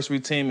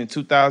anniversary team in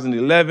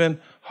 2011,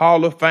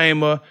 Hall of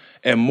Famer,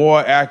 and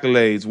more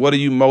accolades. What are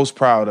you most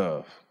proud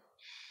of?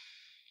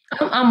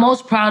 I'm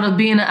most proud of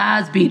being an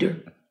odds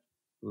beater,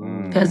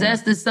 because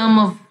that's the sum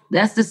of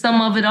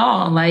it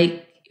all.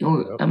 Like,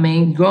 I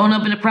mean, growing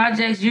up in the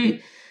projects, you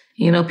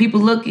know,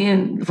 people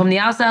looking from the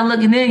outside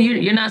looking in,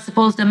 you're not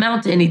supposed to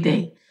amount to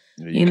anything.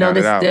 You know,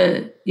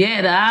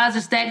 the odds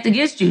are stacked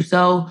against you.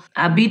 So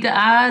I beat the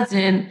odds,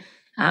 and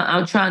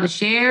I'm trying to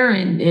share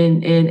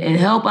and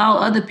help out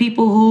other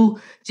people who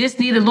just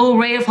need a little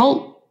ray of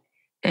hope.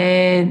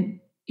 And,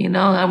 you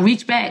know, I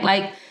reach back.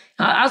 Like,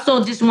 I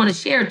also just want to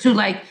share too,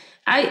 like,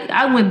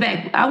 I went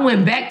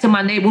back to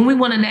my neighborhood. When we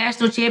won a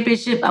national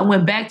championship, I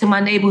went back to my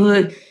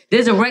neighborhood.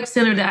 There's a rec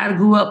center that I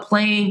grew up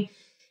playing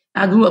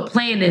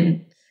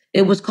in.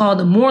 It was called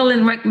the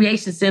Moreland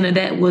Recreation Center,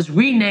 that was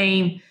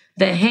renamed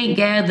the Hank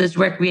Gathers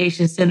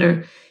Recreation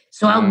Center.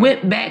 So I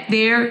went back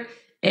there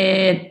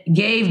and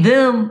gave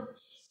them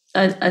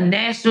a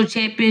national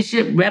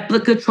championship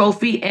replica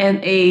trophy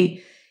and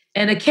a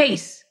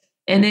case.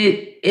 And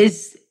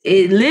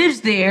it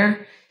lives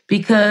there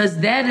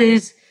because that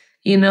is,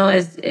 you know,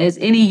 as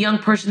any young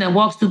person that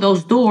walks through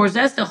those doors,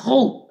 that's the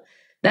hope.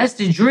 That's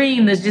the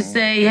dream, to just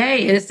say,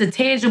 hey, it's a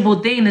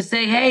tangible thing to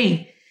say,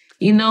 hey,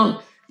 you know,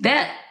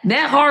 that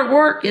hard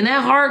work and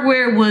that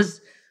hardware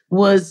was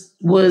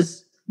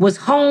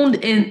honed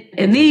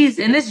in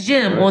this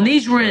gym, on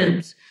these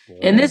rims,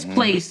 in this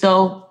place.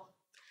 So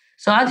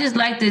I just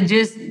like to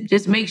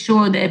just make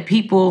sure that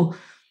people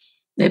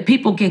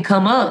can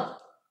come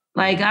up.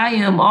 Like, I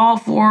am all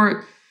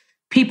for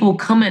people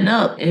coming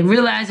up and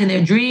realizing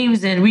their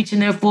dreams and reaching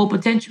their full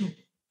potential.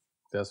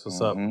 That's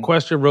what's up.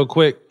 Question real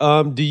quick.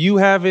 Do you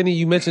have any,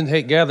 you mentioned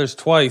Hank Gathers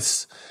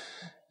twice.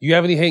 Do you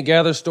have any Hank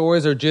Gathers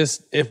stories, or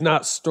just, if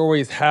not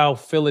stories, how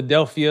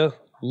Philadelphia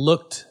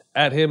looked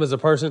at him as a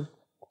person?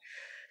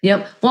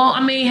 Yep. Well,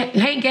 I mean,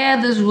 Hank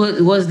Gathers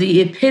was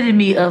the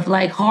epitome of,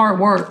 like, hard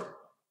work.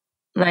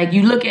 Like,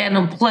 you look at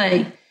him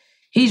play,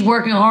 he's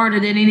working harder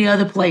than any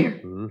other player.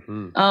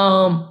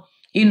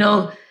 You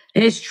know,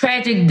 his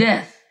tragic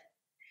death,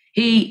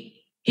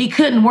 he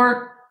couldn't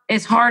work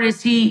as hard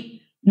as he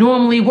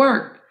normally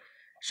worked.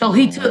 So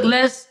he took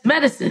less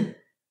medicine.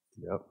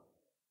 Yep.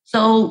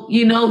 So,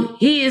 you know,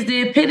 he is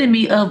the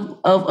epitome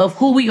of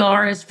who we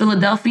are as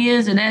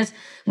Philadelphians, and as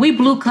we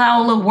blue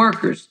collar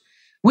workers.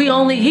 He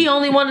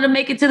only wanted to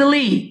make it to the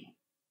league.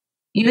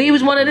 You know, he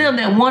was one of them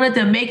that wanted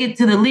to make it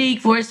to the league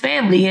for his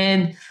family,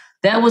 and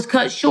that was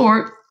cut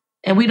short.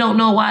 And we don't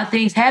know why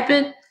things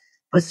happen,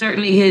 but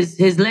certainly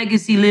his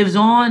legacy lives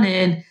on,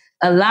 and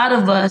a lot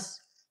of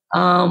us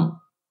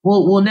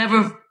will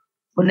never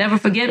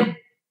forget him.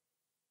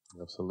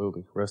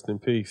 Absolutely. Rest in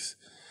peace.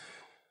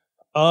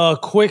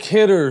 Quick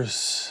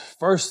hitters.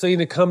 First thing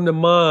to come to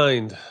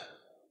mind.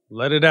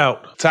 Let it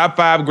out. Top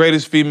 5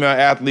 greatest female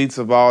athletes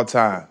of all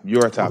time.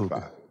 Your top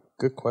 5.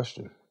 Good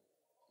question.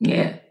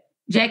 Yeah.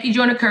 Jackie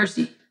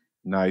Joyner-Kersee.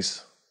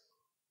 Nice.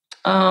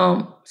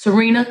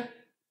 Serena.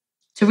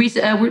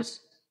 Teresa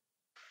Edwards.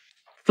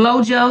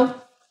 FloJo.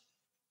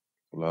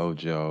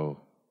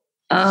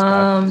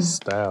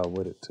 Style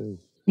with it too.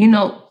 You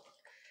know,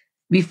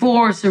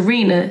 before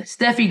Serena,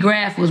 Steffi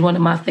Graf was one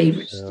of my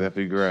favorites.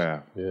 Steffi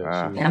Graf. Yeah,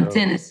 I'm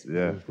tennis.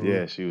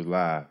 Yeah, she was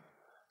live.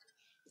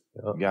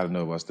 You got to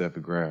know about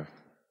Steffi Graf.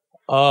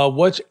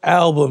 Which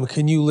album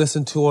can you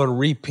listen to on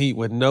repeat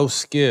with no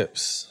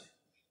skips?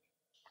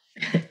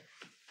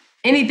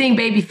 Anything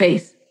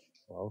Babyface.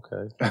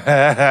 Okay. Was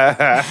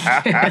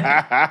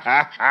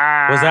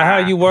that how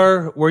you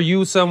were? Were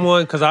you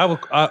someone? Because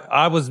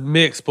I was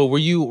mixed, but were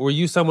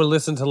you someone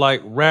listen to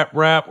like rap,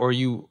 or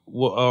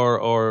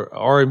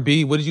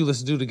R&B? What did you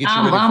listen to get you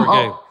ready for a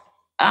game?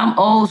 I'm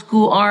old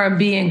school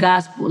R&B and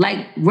gospel.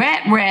 Like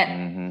rap.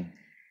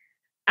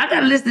 I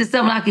gotta listen to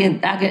something I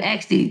can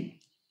actually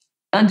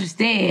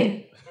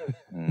understand.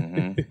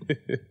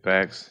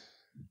 Facts.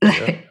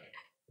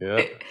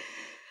 Yeah.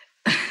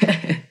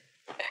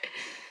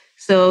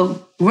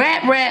 So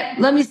rap.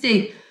 Let me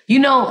see. You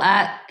know,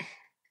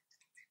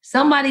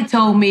 somebody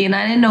told me, and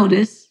I didn't know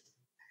this.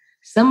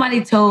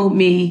 Somebody told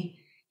me,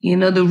 you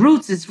know, the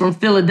Roots is from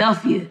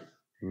Philadelphia.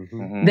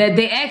 That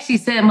they actually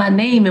said my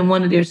name in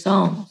one of their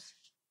songs.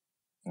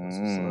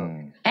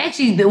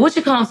 Actually,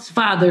 what's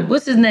father?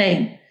 What's his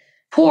name?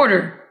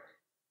 Porter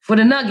for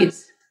the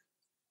Nuggets.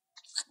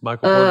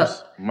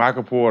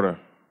 Michael Porter.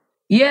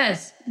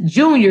 Yes,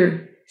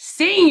 Junior.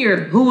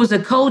 Senior, who was a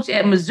coach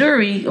at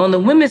Missouri on the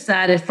women's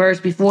side at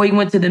first before he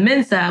went to the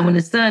men's side when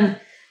his son,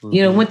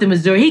 you know, went to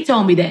Missouri. He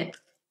told me that.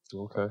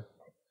 Okay.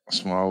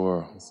 Small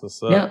world. That's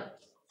what's up. Yep.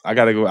 I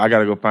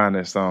gotta go find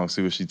that song,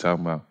 see what she's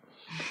talking about.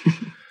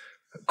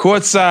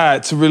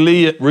 Courtside to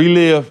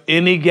relive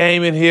any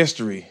game in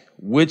history.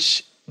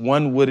 Which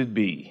one would it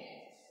be?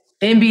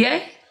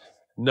 NBA?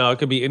 No, it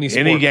could be any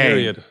sport, any game.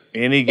 period.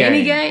 Any game.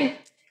 Any game?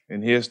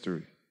 In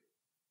history.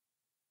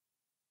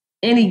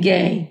 Any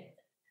game.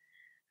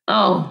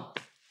 Oh.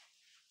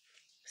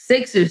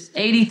 Sixers,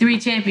 83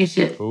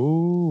 championship.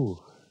 Ooh.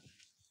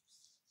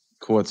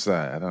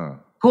 Courtside, huh?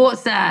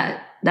 Courtside.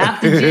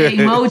 Dr.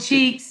 J, Mo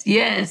Cheeks,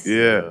 yes.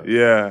 Yeah.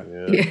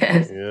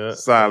 Yes. Yeah.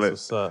 Solid.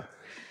 That's what's up.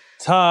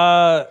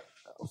 Todd,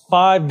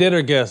 5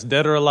 dinner guests,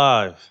 dead or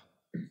alive.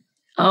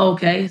 Oh,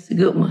 okay, it's a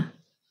good one.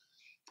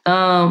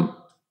 Oprah.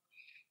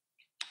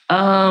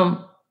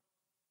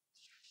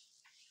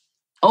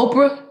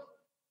 Oprah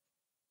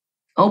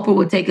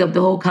would take up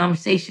the whole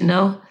conversation,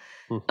 though.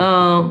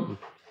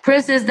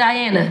 Princess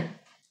Diana.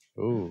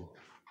 Ooh,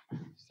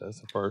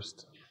 that's the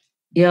first.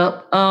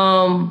 Yep.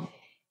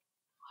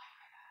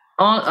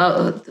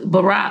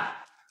 Barack.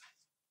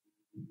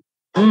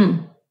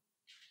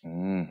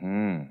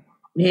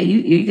 Yeah,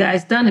 you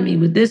guys stunning me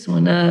with this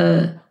one.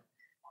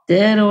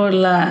 Dead or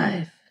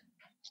alive?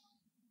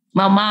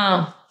 My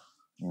mom.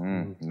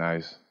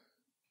 Nice.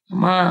 My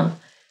mom.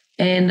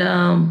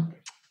 And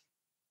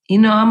you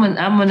know,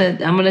 I'm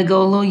gonna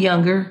go a little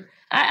younger.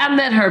 I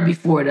met her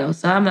before though,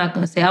 so I'm not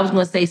gonna say. I was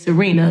gonna say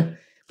Serena,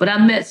 but I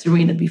met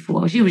Serena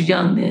before. She was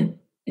young then.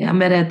 Yeah, I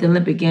met her at the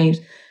Olympic Games.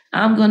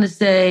 I'm gonna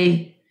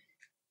say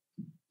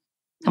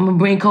I'm gonna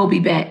bring Kobe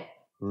back.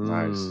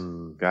 Nice.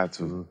 Got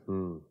to.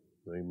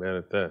 Ain't mad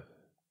at that.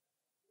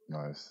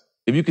 Nice.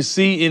 If you could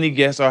see any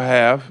guests or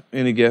have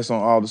any guests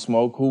on All the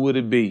Smoke, who would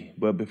it be?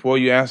 But before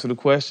you answer the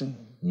question,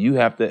 you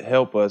have to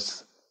help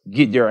us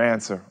get your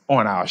answer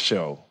on our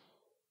show.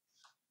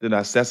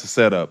 That's a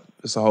setup.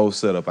 It's a whole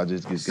setup. I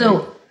just get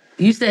So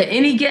you said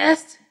any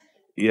guest?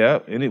 Yeah,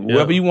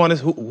 whoever you want to.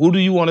 Who do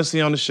you want to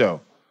see on the show?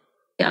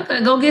 Y'all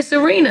gotta go get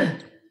Serena.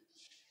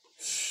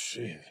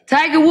 Shit.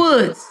 Tiger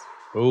Woods.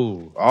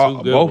 Ooh,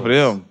 both of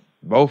them.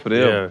 Both of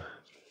them.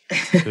 Yeah.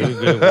 2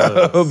 good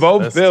ones.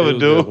 Both That's of them, 2 dude.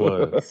 good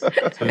ones.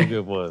 2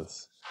 good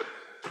ones.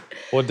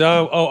 Well,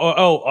 Dom,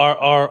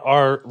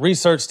 our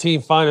research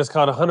team find us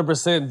called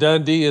 100%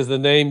 Dundee is the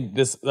name,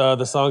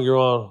 the song you're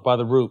on by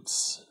The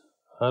Roots.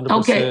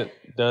 100%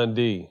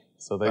 Dundee.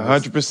 So they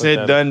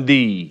 100%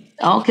 Dundee.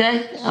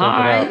 Okay, all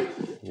right.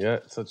 Yeah,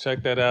 so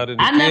check that out.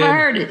 I never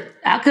heard it.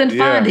 I couldn't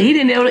find it. He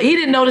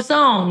didn't know the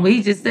song, but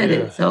he just said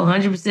it. So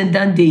 100%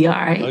 Dundee. All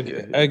right.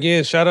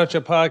 Again, shout out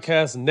your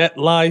podcast, Net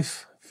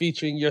Life,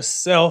 featuring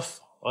yourself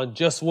on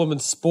Just Women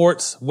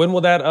Sports. When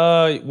will that?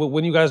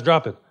 When you guys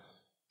dropping?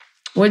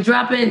 We're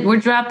dropping.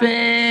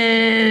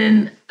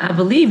 I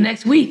believe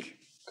next week.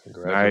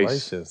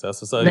 Congratulations. Nice.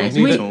 That's what's up. Next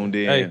week.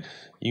 Hey,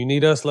 you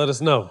need us? Let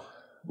us know.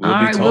 All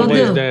right, we'll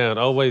Always do. down,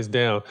 always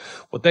down.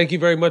 Well, thank you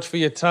very much for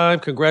your time.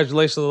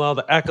 Congratulations on all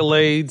the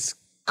accolades,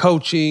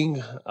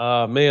 coaching,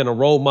 man, a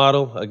role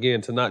model,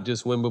 again, to not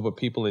just women, but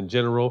people in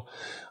general.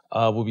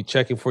 We'll be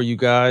checking for you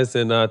guys,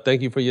 and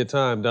thank you for your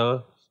time,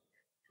 Don.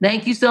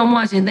 Thank you so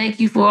much, and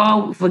thank you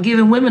for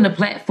giving women a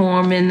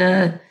platform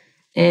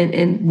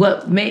and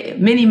what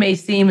many may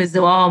seem as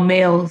though all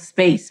male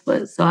space.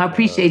 But so I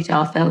appreciate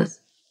y'all, fellas.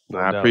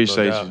 I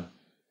appreciate you.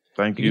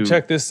 Thank you. You can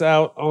check this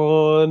out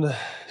on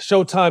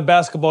Showtime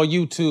Basketball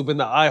YouTube and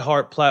the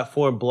iHeart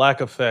platform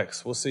Black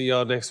Effects. We'll see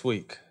y'all next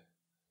week.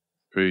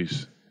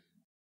 Peace.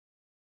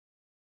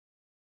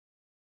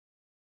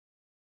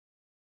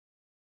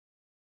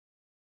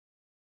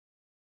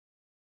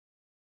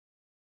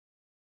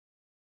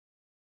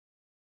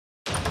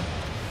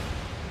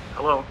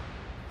 Hello?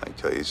 I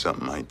tell you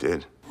something I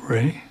did.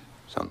 Ray?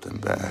 Something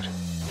bad.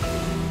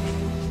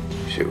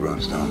 Shit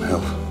runs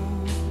downhill.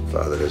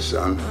 Father to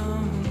son.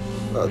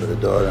 Father to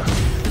daughter.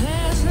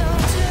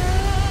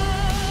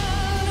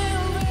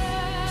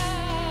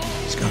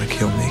 He's gonna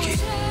kill Mickey. It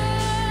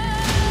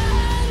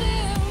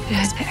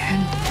has to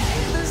end.